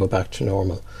life could go back to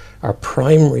normal. Our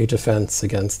primary defence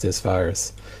against this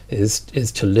virus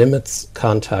is to limit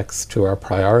contacts to our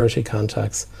priority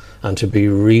contacts and to be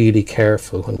really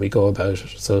careful when we go about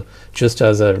it. So just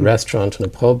as a restaurant and a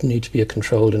pub need to be a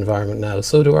controlled environment now,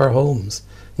 so do our homes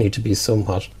need to be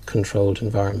somewhat controlled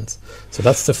environments. So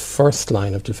that's the first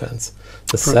line of defence.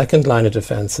 The second line of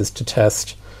defence is to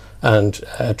test and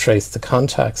trace the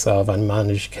contacts of and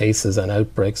manage cases and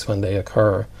outbreaks when they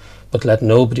occur. But let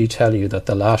nobody tell you that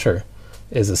the latter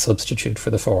is a substitute for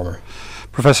the former.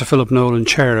 Professor Philip Nolan,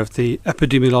 Chair of the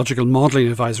Epidemiological Modelling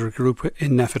Advisory Group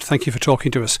in NPHET. Thank you for talking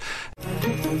to us.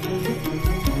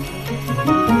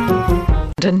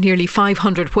 And nearly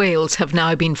 500 whales have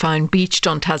now been found beached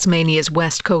on Tasmania's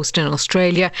west coast in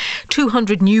Australia.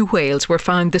 200 new whales were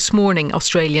found this morning,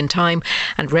 Australian time,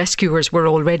 and rescuers were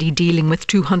already dealing with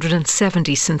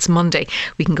 270 since Monday.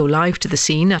 We can go live to the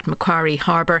scene at Macquarie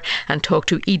Harbour and talk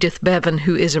to Edith Bevan,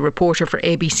 who is a reporter for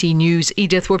ABC News.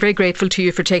 Edith, we're very grateful to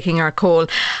you for taking our call.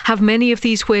 Have many of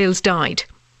these whales died?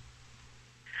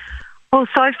 Well,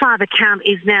 so far the count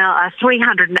is now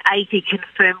 380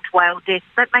 confirmed whale deaths.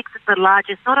 That makes it the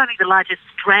largest, not only the largest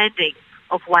stranding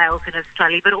of whales in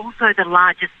Australia, but also the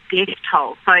largest death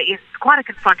toll. So it's quite a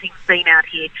confronting scene out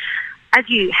here. As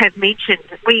you have mentioned,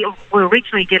 we were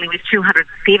originally dealing with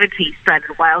 270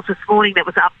 stranded whales. This morning that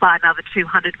was up by another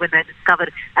 200 when they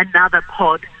discovered another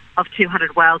pod of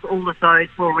 200 whales. All of those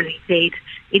were already dead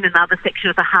in another section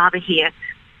of the harbour here.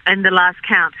 And the last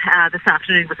count this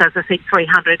afternoon was, as I said,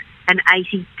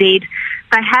 380 dead.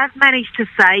 They have managed to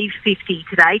save 50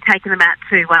 today, taking them out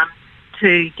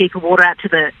to deeper water, out to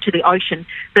the ocean.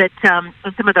 But some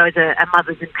of those are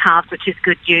mothers and calves, which is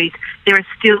good news. There are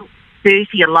still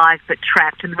 30 alive but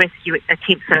trapped, and the rescue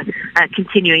attempts are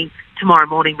continuing tomorrow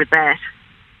morning with that.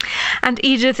 And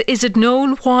Edith, is it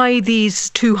known why these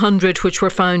 200 which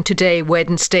were found today,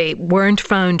 Wednesday, weren't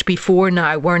found before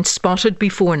now, weren't spotted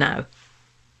before now?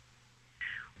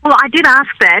 Well, I did ask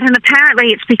that, and apparently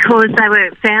it's because they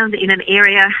were found in an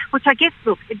area, which I guess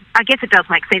it does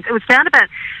make sense. They were found about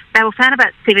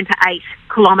 7 to 8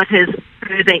 kilometres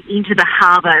further into the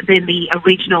harbour than the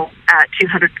original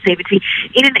 270,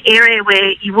 in an area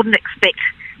where you wouldn't expect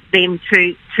them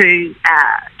to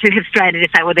have stranded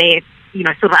if they were there,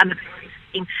 sort of under the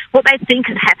scheme. What they think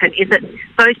has happened is that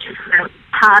those two are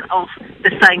part of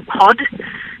the same pod,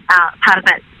 part of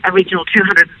that original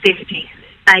 270.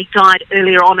 They died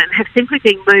earlier on and have simply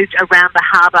been moved around the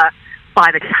harbour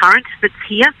by the current that's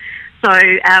here. So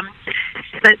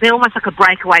they're almost like a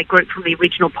breakaway group from the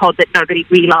original pod that nobody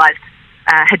realised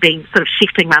had been sort of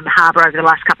shifting around the harbour over the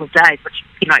last couple of days, which,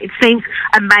 it seems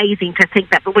amazing to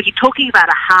think that. But when you're talking about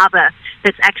a harbour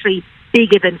that's actually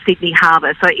bigger than Sydney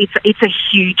Harbour, so it's a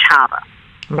huge harbour.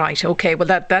 Right, OK. Well,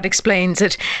 that explains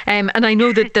it. And I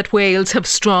know that whales have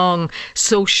strong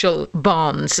social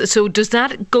bonds. So does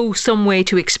that go some way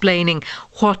to explaining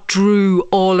what drew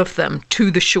all of them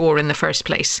to the shore in the first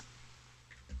place?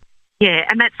 Yeah,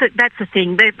 and that's the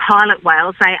thing. They're pilot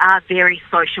whales. They are very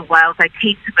social whales. They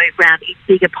tend to move around in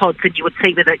bigger pods than you would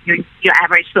see with your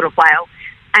average sort of whale.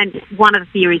 And one of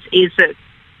the theories is that,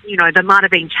 they might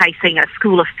have been chasing a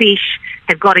school of fish,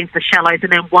 have got into the shallows,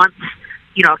 and then once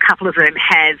a couple of them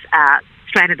have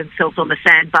stranded themselves on the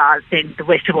sandbars, then the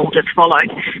rest have all just followed.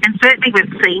 And certainly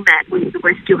we've seen that with the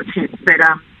rescue attempts,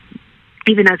 that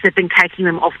even as they've been taking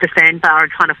them off the sandbar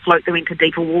and trying to float them into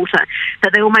deeper water,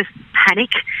 that they almost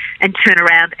panic and turn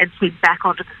around and swim back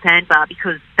onto the sandbar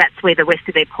because that's where the rest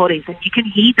of their pod is. And you can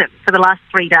hear them for the last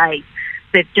 3 days.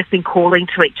 They've just been calling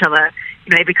to each other,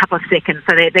 every couple of seconds.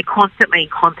 So they're constantly in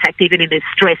contact, even in their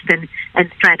stressed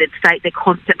and stranded state. They're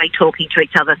constantly talking to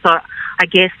each other. So I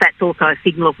guess that's also a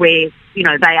signal of where,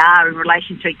 they are in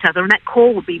relation to each other. And that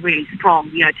call would be really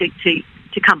strong,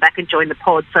 to come back and join the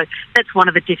pod. So that's one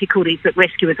of the difficulties that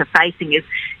rescuers are facing is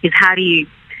how do you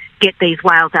get these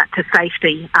whales out to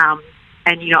safety and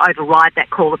override that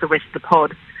call of the rest of the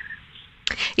pod.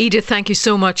 Edith, thank you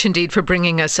so much indeed for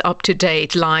bringing us up to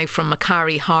date live from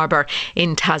Macquarie Harbour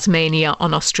in Tasmania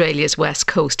on Australia's west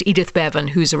coast. Edith Bevan,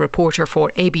 who's a reporter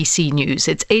for ABC News.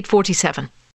 It's 8:47.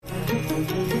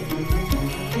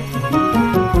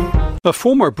 A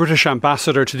former British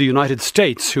ambassador to the United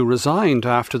States who resigned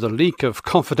after the leak of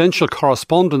confidential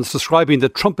correspondence describing the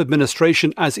Trump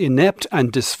administration as inept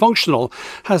and dysfunctional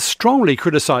has strongly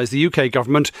criticised the UK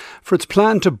government for its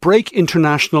plan to break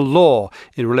international law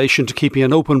in relation to keeping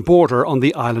an open border on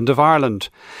the island of Ireland.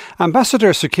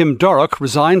 Ambassador Sir Kim Darroch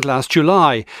resigned last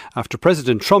July after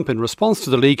President Trump, in response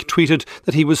to the leak, tweeted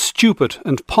that he was stupid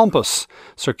and pompous.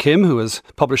 Sir Kim, who has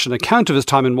published an account of his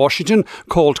time in Washington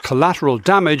called Collateral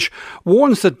Damage,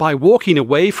 warns that by walking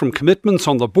away from commitments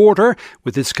on the border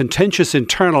with its contentious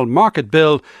internal market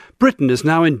bill, Britain is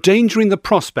now endangering the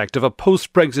prospect of a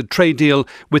post-Brexit trade deal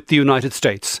with the United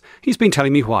States. He's been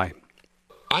telling me why.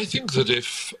 I think that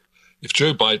if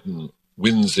Joe Biden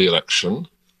wins the election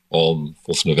on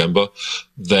 4th November,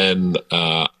 then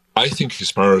I think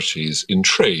his priorities in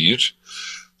trade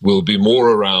will be more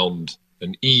around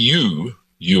an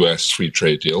EU-US free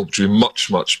trade deal, which will be much,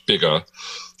 much bigger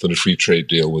than a free trade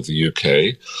deal with the UK.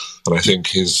 And I think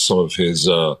some of his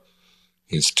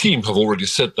team have already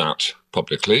said that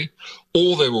publicly.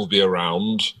 Or they will be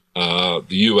around the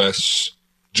US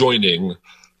joining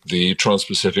the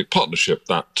Trans-Pacific Partnership,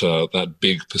 that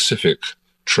big Pacific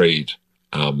trade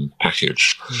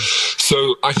package.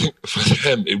 So I think for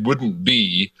them, it wouldn't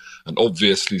be an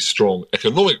obviously strong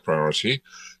economic priority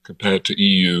compared to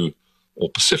EU or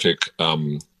Pacific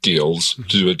deals to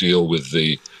do a deal with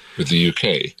the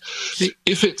UK.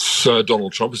 If it's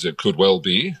Donald Trump, as it could well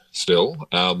be still,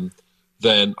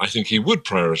 then I think he would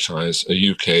prioritise a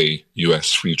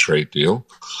UK-US free trade deal.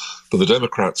 But the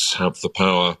Democrats have the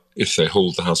power, if they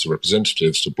hold the House of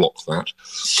Representatives, to block that.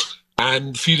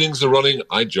 And feelings are running,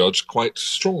 I judge, quite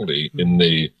strongly in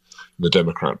the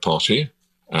Democrat Party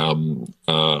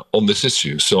on this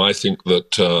issue. So I think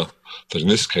that in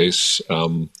this case,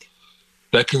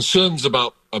 their concerns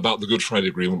about the Good Friday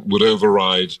Agreement would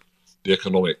override the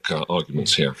economic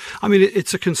arguments here. I mean,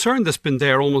 it's a concern that's been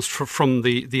there almost from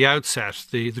the outset,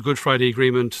 the Good Friday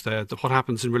Agreement, what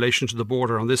happens in relation to the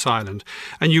border on this island.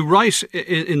 And you write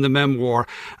in the memoir,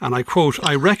 and I quote,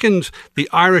 "I reckoned the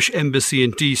Irish embassy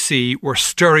in DC were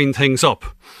stirring things up.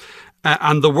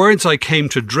 And the words I came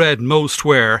to dread most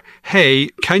were, 'Hey,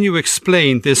 can you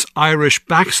explain this Irish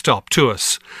backstop to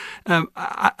us?'"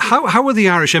 How were the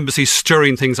Irish embassy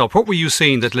stirring things up? What were you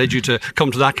seeing that led you to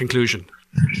come to that conclusion?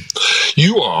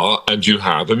 You are, and you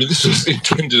have. I mean, this is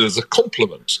intended as a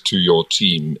compliment to your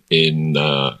team in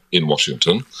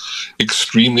Washington.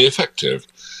 Extremely effective,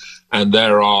 and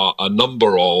there are a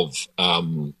number of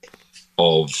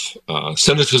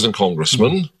senators and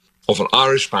congressmen of an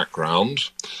Irish background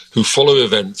who follow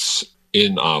events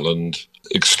in Ireland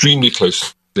extremely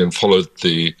closely and followed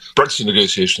the Brexit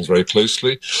negotiations very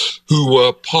closely, who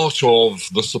were part of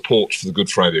the support for the Good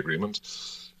Friday Agreement.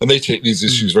 And they take these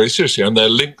issues very seriously. And their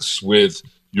links with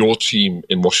your team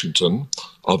in Washington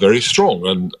are very strong.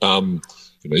 And,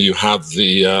 you have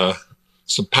the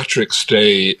St. Patrick's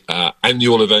Day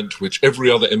annual event, which every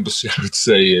other embassy, I would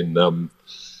say, in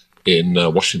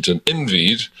Washington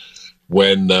envied,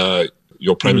 when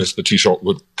your Prime Minister Taoiseach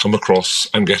would come across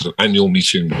and get an annual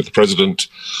meeting with the President,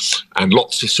 and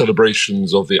lots of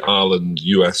celebrations of the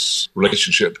Ireland-US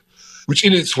relationship, which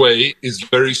in its way is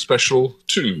very special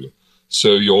too.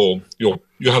 So you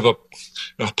have a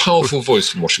powerful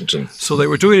voice in Washington. So they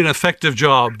were doing an effective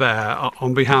job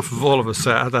on behalf of all of us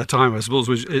at that time, I suppose,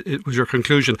 it was your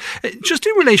conclusion. Just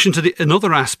in relation to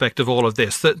another aspect of all of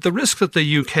this, the risk that the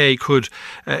UK could,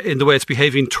 in the way it's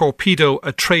behaving, torpedo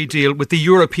a trade deal with the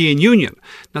European Union.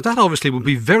 Now, that obviously would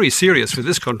be very serious for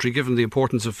this country, given the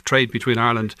importance of trade between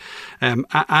Ireland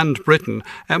and Britain.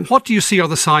 What do you see are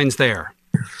the signs there?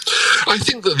 I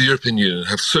think that the European Union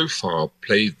have so far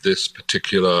played this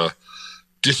particular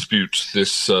dispute,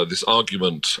 this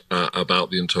argument about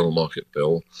the internal market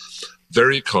bill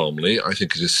very calmly. I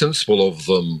think it is sensible of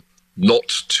them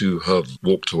not to have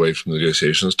walked away from the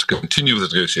negotiations, to continue with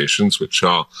the negotiations,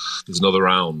 there's another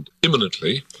round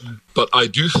imminently. But I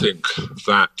do think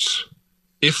that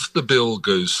if the bill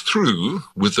goes through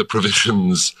with the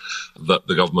provisions that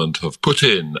the government have put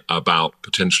in about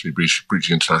potentially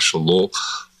breaching international law,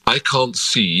 I can't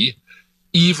see,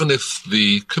 even if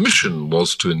the Commission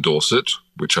was to endorse it,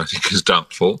 which I think is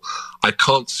doubtful, I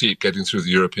can't see it getting through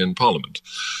the European Parliament.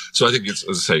 So I think it's,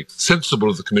 as I say, sensible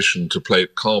of the Commission to play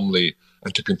it calmly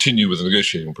and to continue with the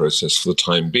negotiating process for the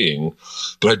time being.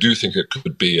 But I do think it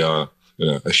could be a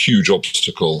huge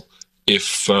obstacle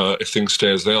if things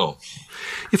stay as they are.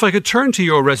 If I could turn to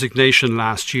your resignation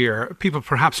last year, people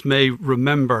perhaps may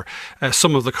remember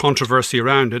some of the controversy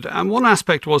around it. And one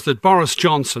aspect was that Boris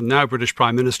Johnson, now British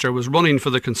Prime Minister, was running for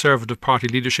the Conservative Party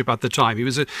leadership at the time. He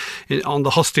was on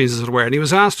the hustings, as it were, and he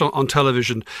was asked on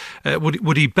television,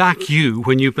 would he back you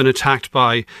when you've been attacked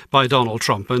by Donald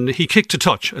Trump? And he kicked a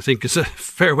touch, I think is a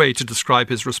fair way to describe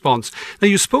his response. Now,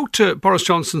 you spoke to Boris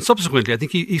Johnson subsequently. I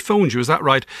think he phoned you, is that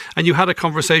right? And you had a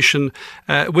conversation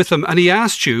with him, and he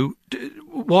asked you,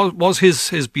 was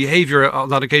his behaviour on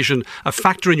that occasion a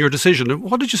factor in your decision? And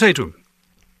what did you say to him?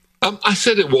 I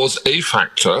said it was a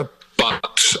factor,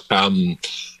 but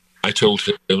I told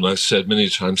him, and I said many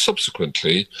times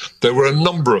subsequently, there were a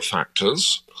number of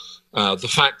factors.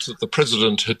 The fact that the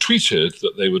president had tweeted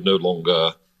that they would no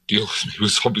longer deal with me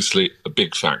was obviously a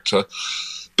big factor,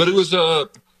 but it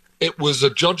was a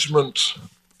judgment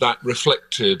that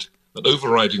reflected an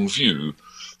overriding view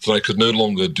that I could no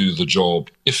longer do the job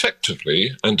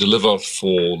effectively and deliver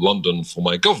for London, for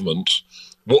my government,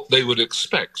 what they would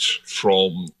expect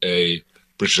from a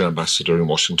British ambassador in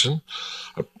Washington,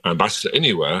 an ambassador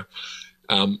anywhere,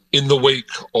 in the wake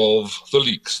of the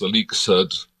leaks. The leaks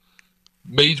had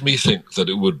made me think that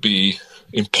it would be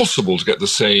impossible to get the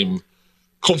same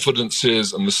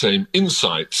confidences and the same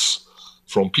insights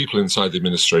from people inside the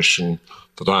administration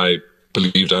that I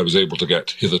believed I was able to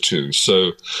get hitherto.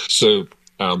 So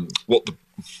what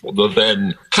the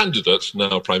then candidate,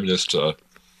 now Prime Minister,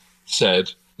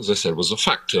 said, as I said, was a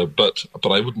factor, but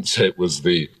I wouldn't say it was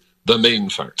the main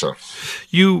factor.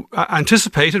 You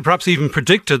anticipated, perhaps even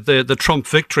predicted the Trump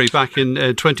victory back in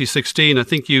 2016. I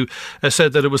think you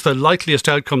said that it was the likeliest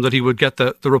outcome that he would get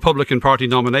the Republican Party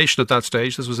nomination at that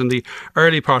stage. This was in the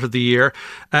early part of the year.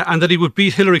 And that he would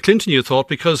beat Hillary Clinton, you thought,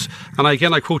 because, and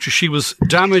again I quote you, she was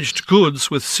damaged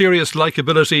goods with serious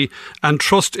likability and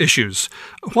trust issues.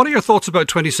 What are your thoughts about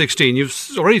 2016?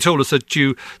 You've already told us that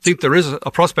you think there is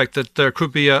a prospect that there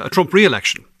could be a Trump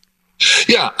re-election.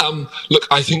 Yeah, look,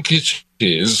 I think it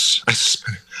is.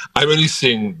 I'm only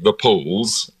seeing the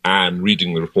polls and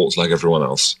reading the reports like everyone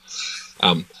else.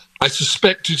 I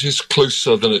suspect it is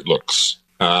closer than it looks.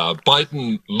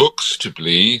 Biden looks to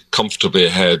be comfortably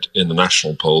ahead in the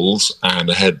national polls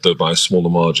and ahead, though, by a smaller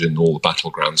margin in all the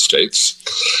battleground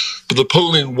states. But the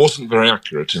polling wasn't very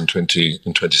accurate in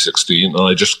 2016, and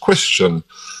I just question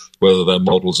whether their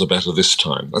models are better this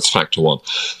time. That's factor one.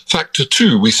 Factor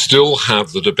two, we still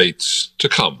have the debates to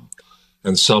come.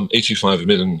 And some 85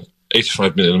 million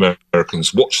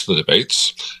Americans watch the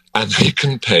debates, and they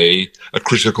can play a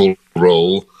critical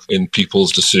role in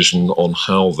people's decision on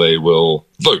how they will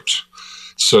vote.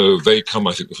 So they come,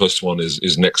 I think the first one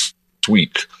is next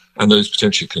week, and those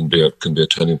potentially can be a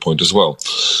turning point as well.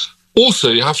 Also,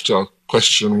 you have to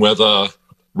question whether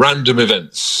random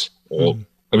events or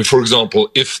I mean, for example,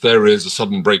 if there is a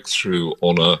sudden breakthrough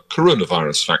on a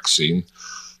coronavirus vaccine,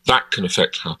 that can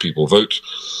affect how people vote,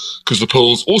 because the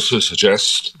polls also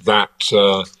suggest that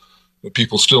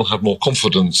people still have more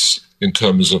confidence in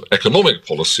terms of economic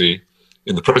policy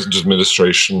in the present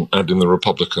administration and in the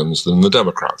Republicans than in the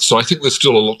Democrats. So I think there's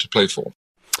still a lot to play for.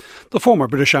 The former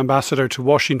British ambassador to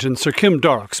Washington, Sir Kim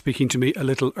Darroch, speaking to me a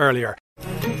little earlier.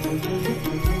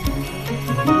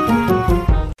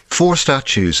 4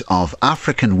 statues of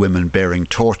African women bearing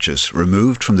torches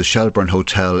removed from the Shelbourne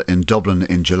Hotel in Dublin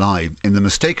in July in the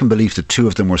mistaken belief that 2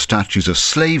 of them were statues of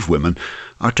slave women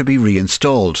are to be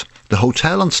reinstalled. The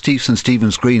hotel on St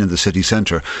Stephen's Green in the city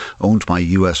centre, owned by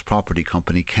US property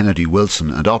company Kennedy Wilson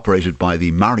and operated by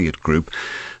the Marriott Group,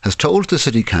 has told the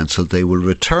City Council they will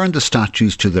return the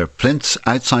statues to their plinths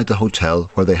outside the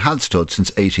hotel where they had stood since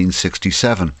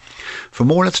 1867. For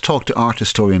more, let's talk to art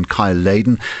historian Kyle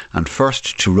Layden, and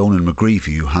first to Ronan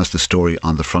McGreevy, who has the story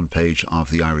on the front page of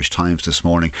the Irish Times this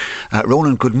morning.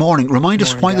 Ronan, good morning. Remind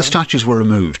us why the statues were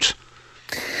removed.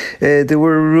 They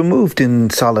were removed in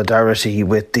solidarity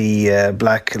with the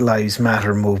Black Lives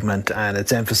Matter movement and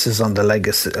its emphasis on the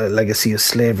legacy of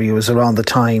slavery. It was around the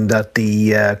time that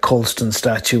the Colston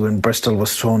statue in Bristol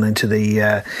was thrown into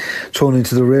the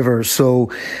river. So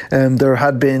there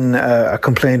had been a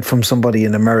complaint from somebody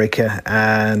in America,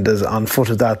 and on foot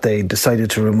of that, they decided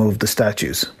to remove the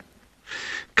statues.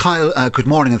 Kyle, good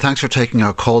morning and thanks for taking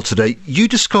our call today. You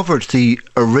discovered the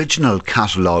original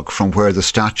catalogue from where the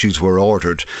statues were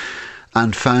ordered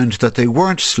and found that they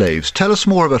weren't slaves. Tell us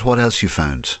more about what else you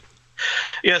found.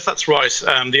 Yes, that's right.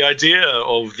 The idea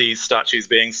of these statues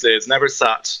being slaves never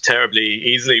sat terribly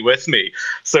easily with me.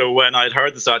 So when I'd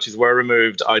heard the statues were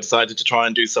removed, I decided to try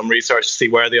and do some research to see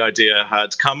where the idea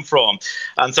had come from.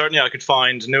 And certainly I could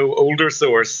find no older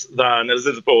source than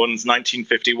Elizabeth Bowen's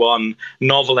 1951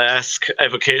 novelesque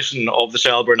evocation of the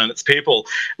Shelburne and its people,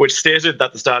 which stated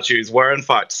that the statues were in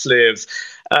fact slaves.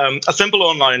 A simple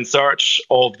online search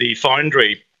of the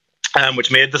foundry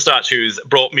which made the statues,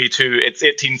 brought me to its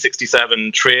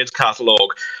 1867 trade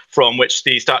catalogue, from which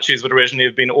the statues would originally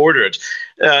have been ordered.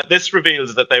 This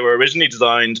reveals that they were originally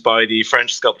designed by the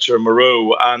French sculptor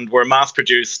Moreau and were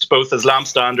mass-produced both as lamp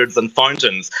standards and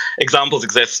fountains. Examples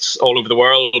exist all over the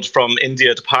world, from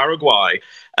India to Paraguay.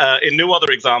 In no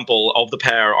other example of the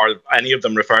pair are any of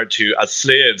them referred to as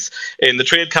slaves. In the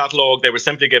trade catalogue, they were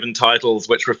simply given titles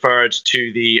which referred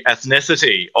to the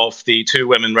ethnicity of the two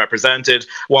women represented.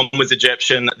 One was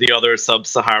Egyptian, the other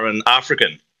sub-Saharan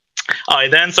African. I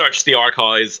then searched the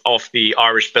archives of the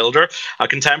Irish Builder, a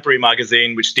contemporary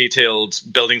magazine which detailed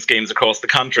building schemes across the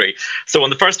country. So on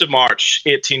the 1st of March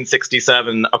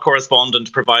 1867, a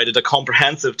correspondent provided a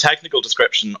comprehensive technical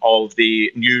description of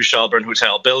the new Shelburne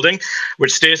Hotel building,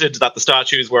 which stated that the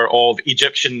statues were of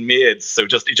Egyptian maids, so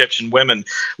just Egyptian women,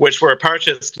 which were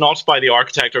purchased not by the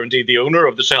architect or indeed the owner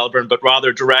of the Shelburne, but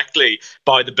rather directly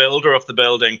by the builder of the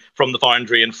building from the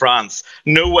foundry in France.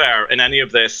 Nowhere in any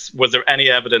of this was there any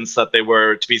evidence that they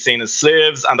were to be seen as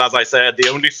slaves, and as I said, the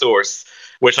only source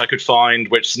which I could find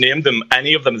which named them,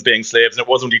 any of them, as being slaves, and it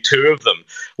was only two of them,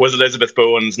 was Elizabeth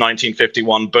Bowen's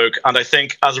 1951 book. And I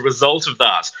think as a result of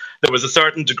that, there was a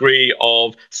certain degree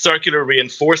of circular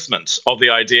reinforcement of the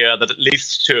idea that at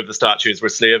least two of the statues were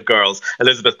slave girls.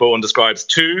 Elizabeth Bowen describes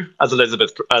two as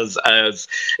as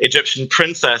Egyptian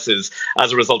princesses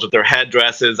as a result of their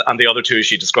headdresses, and the other two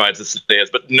she describes as slaves,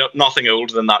 but nothing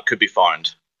older than that could be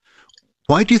found.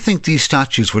 Why do you think these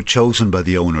statues were chosen by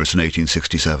the owners in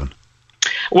 1867?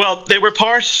 Well, they were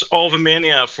part of a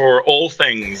mania for all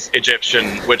things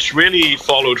Egyptian, which really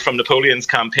followed from Napoleon's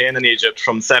campaign in Egypt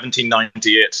from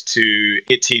 1798 to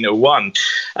 1801.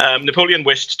 Napoleon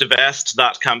wished to vest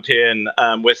that campaign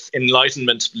with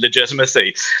Enlightenment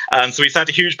legitimacy. And so he sent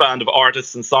a huge band of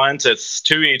artists and scientists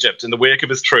to Egypt in the wake of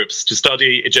his troops to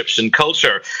study Egyptian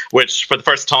culture, which for the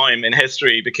first time in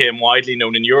history became widely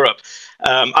known in Europe.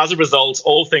 As a result,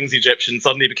 all things Egyptian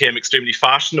suddenly became extremely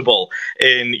fashionable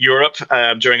in Europe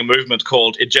during a movement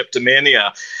called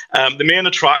Egyptomania. The main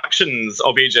attractions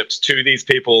of Egypt to these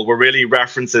people were really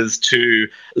references to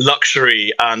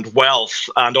luxury and wealth.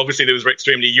 And obviously those were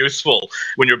extremely useful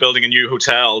when you're building a new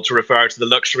hotel to refer to the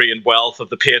luxury and wealth of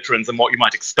the patrons and what you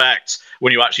might expect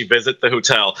when you actually visit the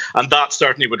hotel. And that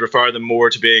certainly would refer them more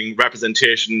to being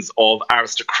representations of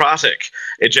aristocratic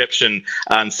Egyptian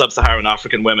and sub-Saharan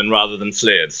African women rather than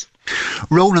slaves.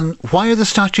 Ronan, why are the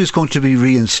statues going to be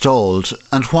reinstalled,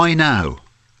 and why now?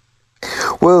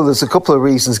 Well, there's a couple of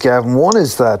reasons, Gavin. One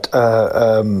is that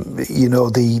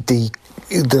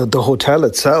the hotel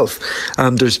itself,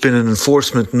 there's been an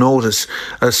enforcement notice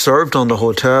served on the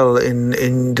hotel at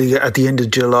the end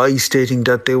of July, stating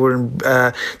that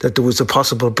that there was a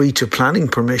possible breach of planning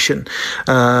permission.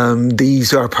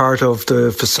 These are part of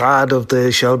the facade of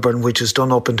the Shelburne, which was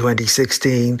done up in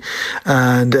 2016,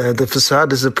 and the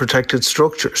facade is a protected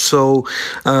structure. So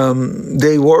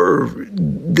there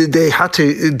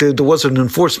was an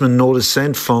enforcement notice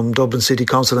sent from Dublin City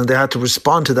Council, and they had to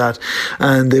respond to that,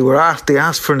 and they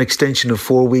asked for an extension of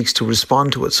 4 weeks to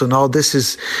respond to it. So now this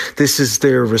is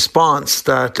their response,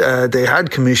 that they had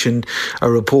commissioned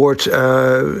a report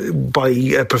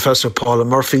by Professor Paula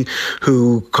Murphy,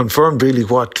 who confirmed really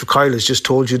what Kyle has just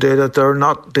told you there, that they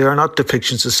are not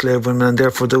depictions of slave women, and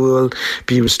therefore they will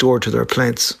be restored to their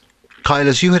plinths. Kyle,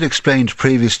 as you had explained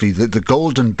previously, the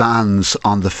golden bands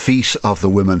on the feet of the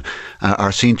women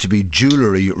are seen to be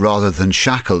jewellery rather than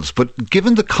shackles. But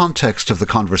given the context of the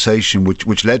conversation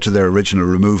which led to their original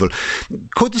removal,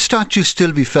 could the statues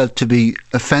still be felt to be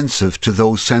offensive to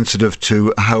those sensitive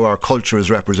to how our culture is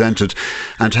represented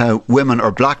and how women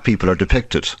or black people are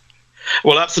depicted?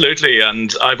 Well, absolutely.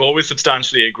 And I've always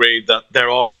substantially agreed that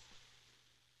there are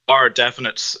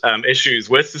definite issues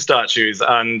with the statues,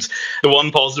 and the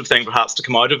one positive thing perhaps to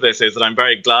come out of this is that I'm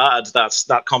very glad that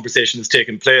that conversation has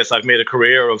taken place. I've made a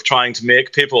career of trying to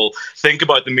make people think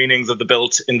about the meanings of the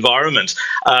built environment,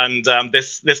 and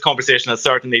this conversation has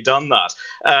certainly done that.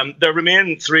 There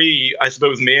remain three, I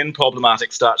suppose, main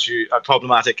problematic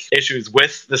issues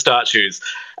with the statues.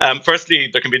 Firstly,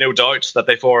 there can be no doubt that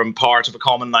they form part of a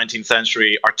common 19th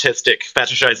century artistic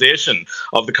fetishization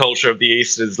of the culture of the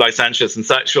East as licentious and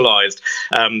sexual. contextualised.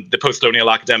 The post-colonial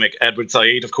academic Edward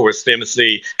Said, of course,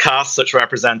 famously cast such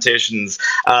representations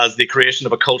as the creation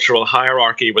of a cultural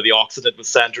hierarchy where the Occident was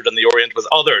centred and the Orient was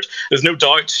othered. There's no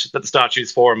doubt that the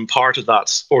statues form part of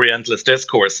that Orientalist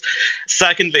discourse.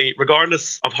 Secondly,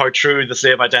 regardless of how true the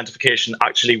slave identification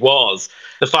actually was,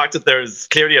 the fact that there's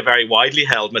clearly a very widely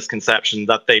held misconception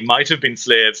that they might have been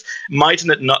slaves might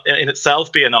in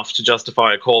itself be enough to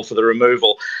justify a call for the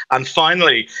removal. And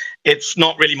finally, it's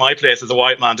not really my place as a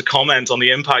white man to comment on the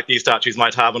impact these statues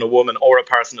might have on a woman or a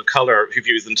person of colour who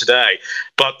views them today.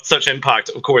 But such impact,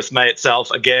 of course, may itself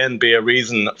again be a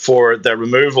reason for their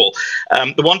removal.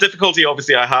 The one difficulty,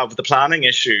 obviously, I have with the planning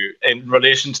issue in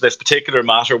relation to this particular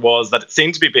matter was that it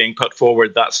seemed to be being put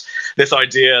forward that this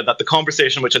idea that the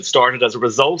conversation which had started as a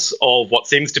result of what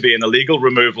seems to be an illegal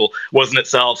removal was in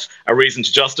itself a reason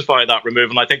to justify that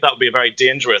removal. And I think that would be a very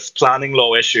dangerous planning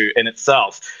law issue in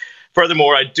itself.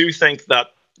 Furthermore, I do think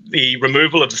that the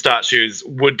removal of the statues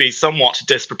would be somewhat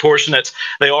disproportionate.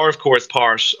 They are, of course,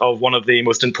 part of one of the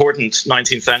most important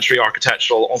 19th century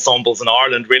architectural ensembles in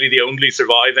Ireland, really the only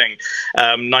surviving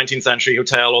 19th century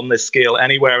hotel on this scale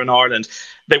anywhere in Ireland.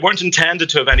 They weren't intended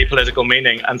to have any political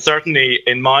meaning, and certainly,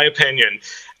 in my opinion,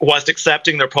 whilst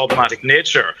accepting their problematic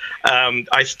nature,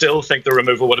 I still think the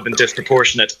removal would have been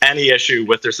disproportionate. Any issue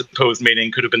with their supposed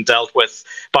meaning could have been dealt with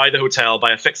by the hotel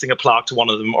by affixing a plaque to one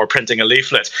of them or printing a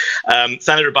leaflet.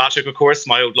 Senator Bachuk, of course,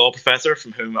 my old law professor,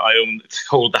 from whom I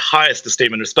hold the highest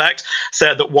esteem and respect,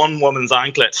 said that one woman's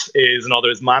anklet is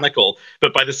another's manacle.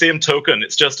 But by the same token,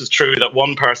 it's just as true that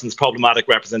one person's problematic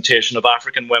representation of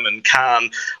African women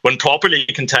can, when properly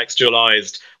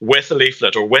contextualised with a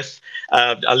leaflet or with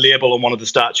a label on one of the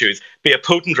statues, be a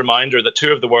potent reminder that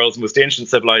two of the world's most ancient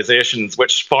civilizations,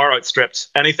 which far outstripped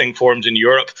anything formed in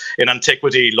Europe in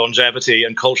antiquity, longevity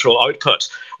and cultural output,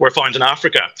 were found in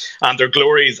Africa, and their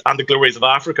glories and the glories of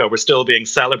Africa were still being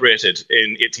celebrated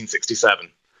in 1867.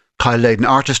 Kyle Layden,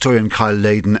 art historian Kyle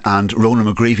Layden and Rona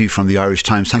McGreevy from the Irish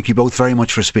Times, thank you both very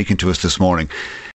much for speaking to us this morning.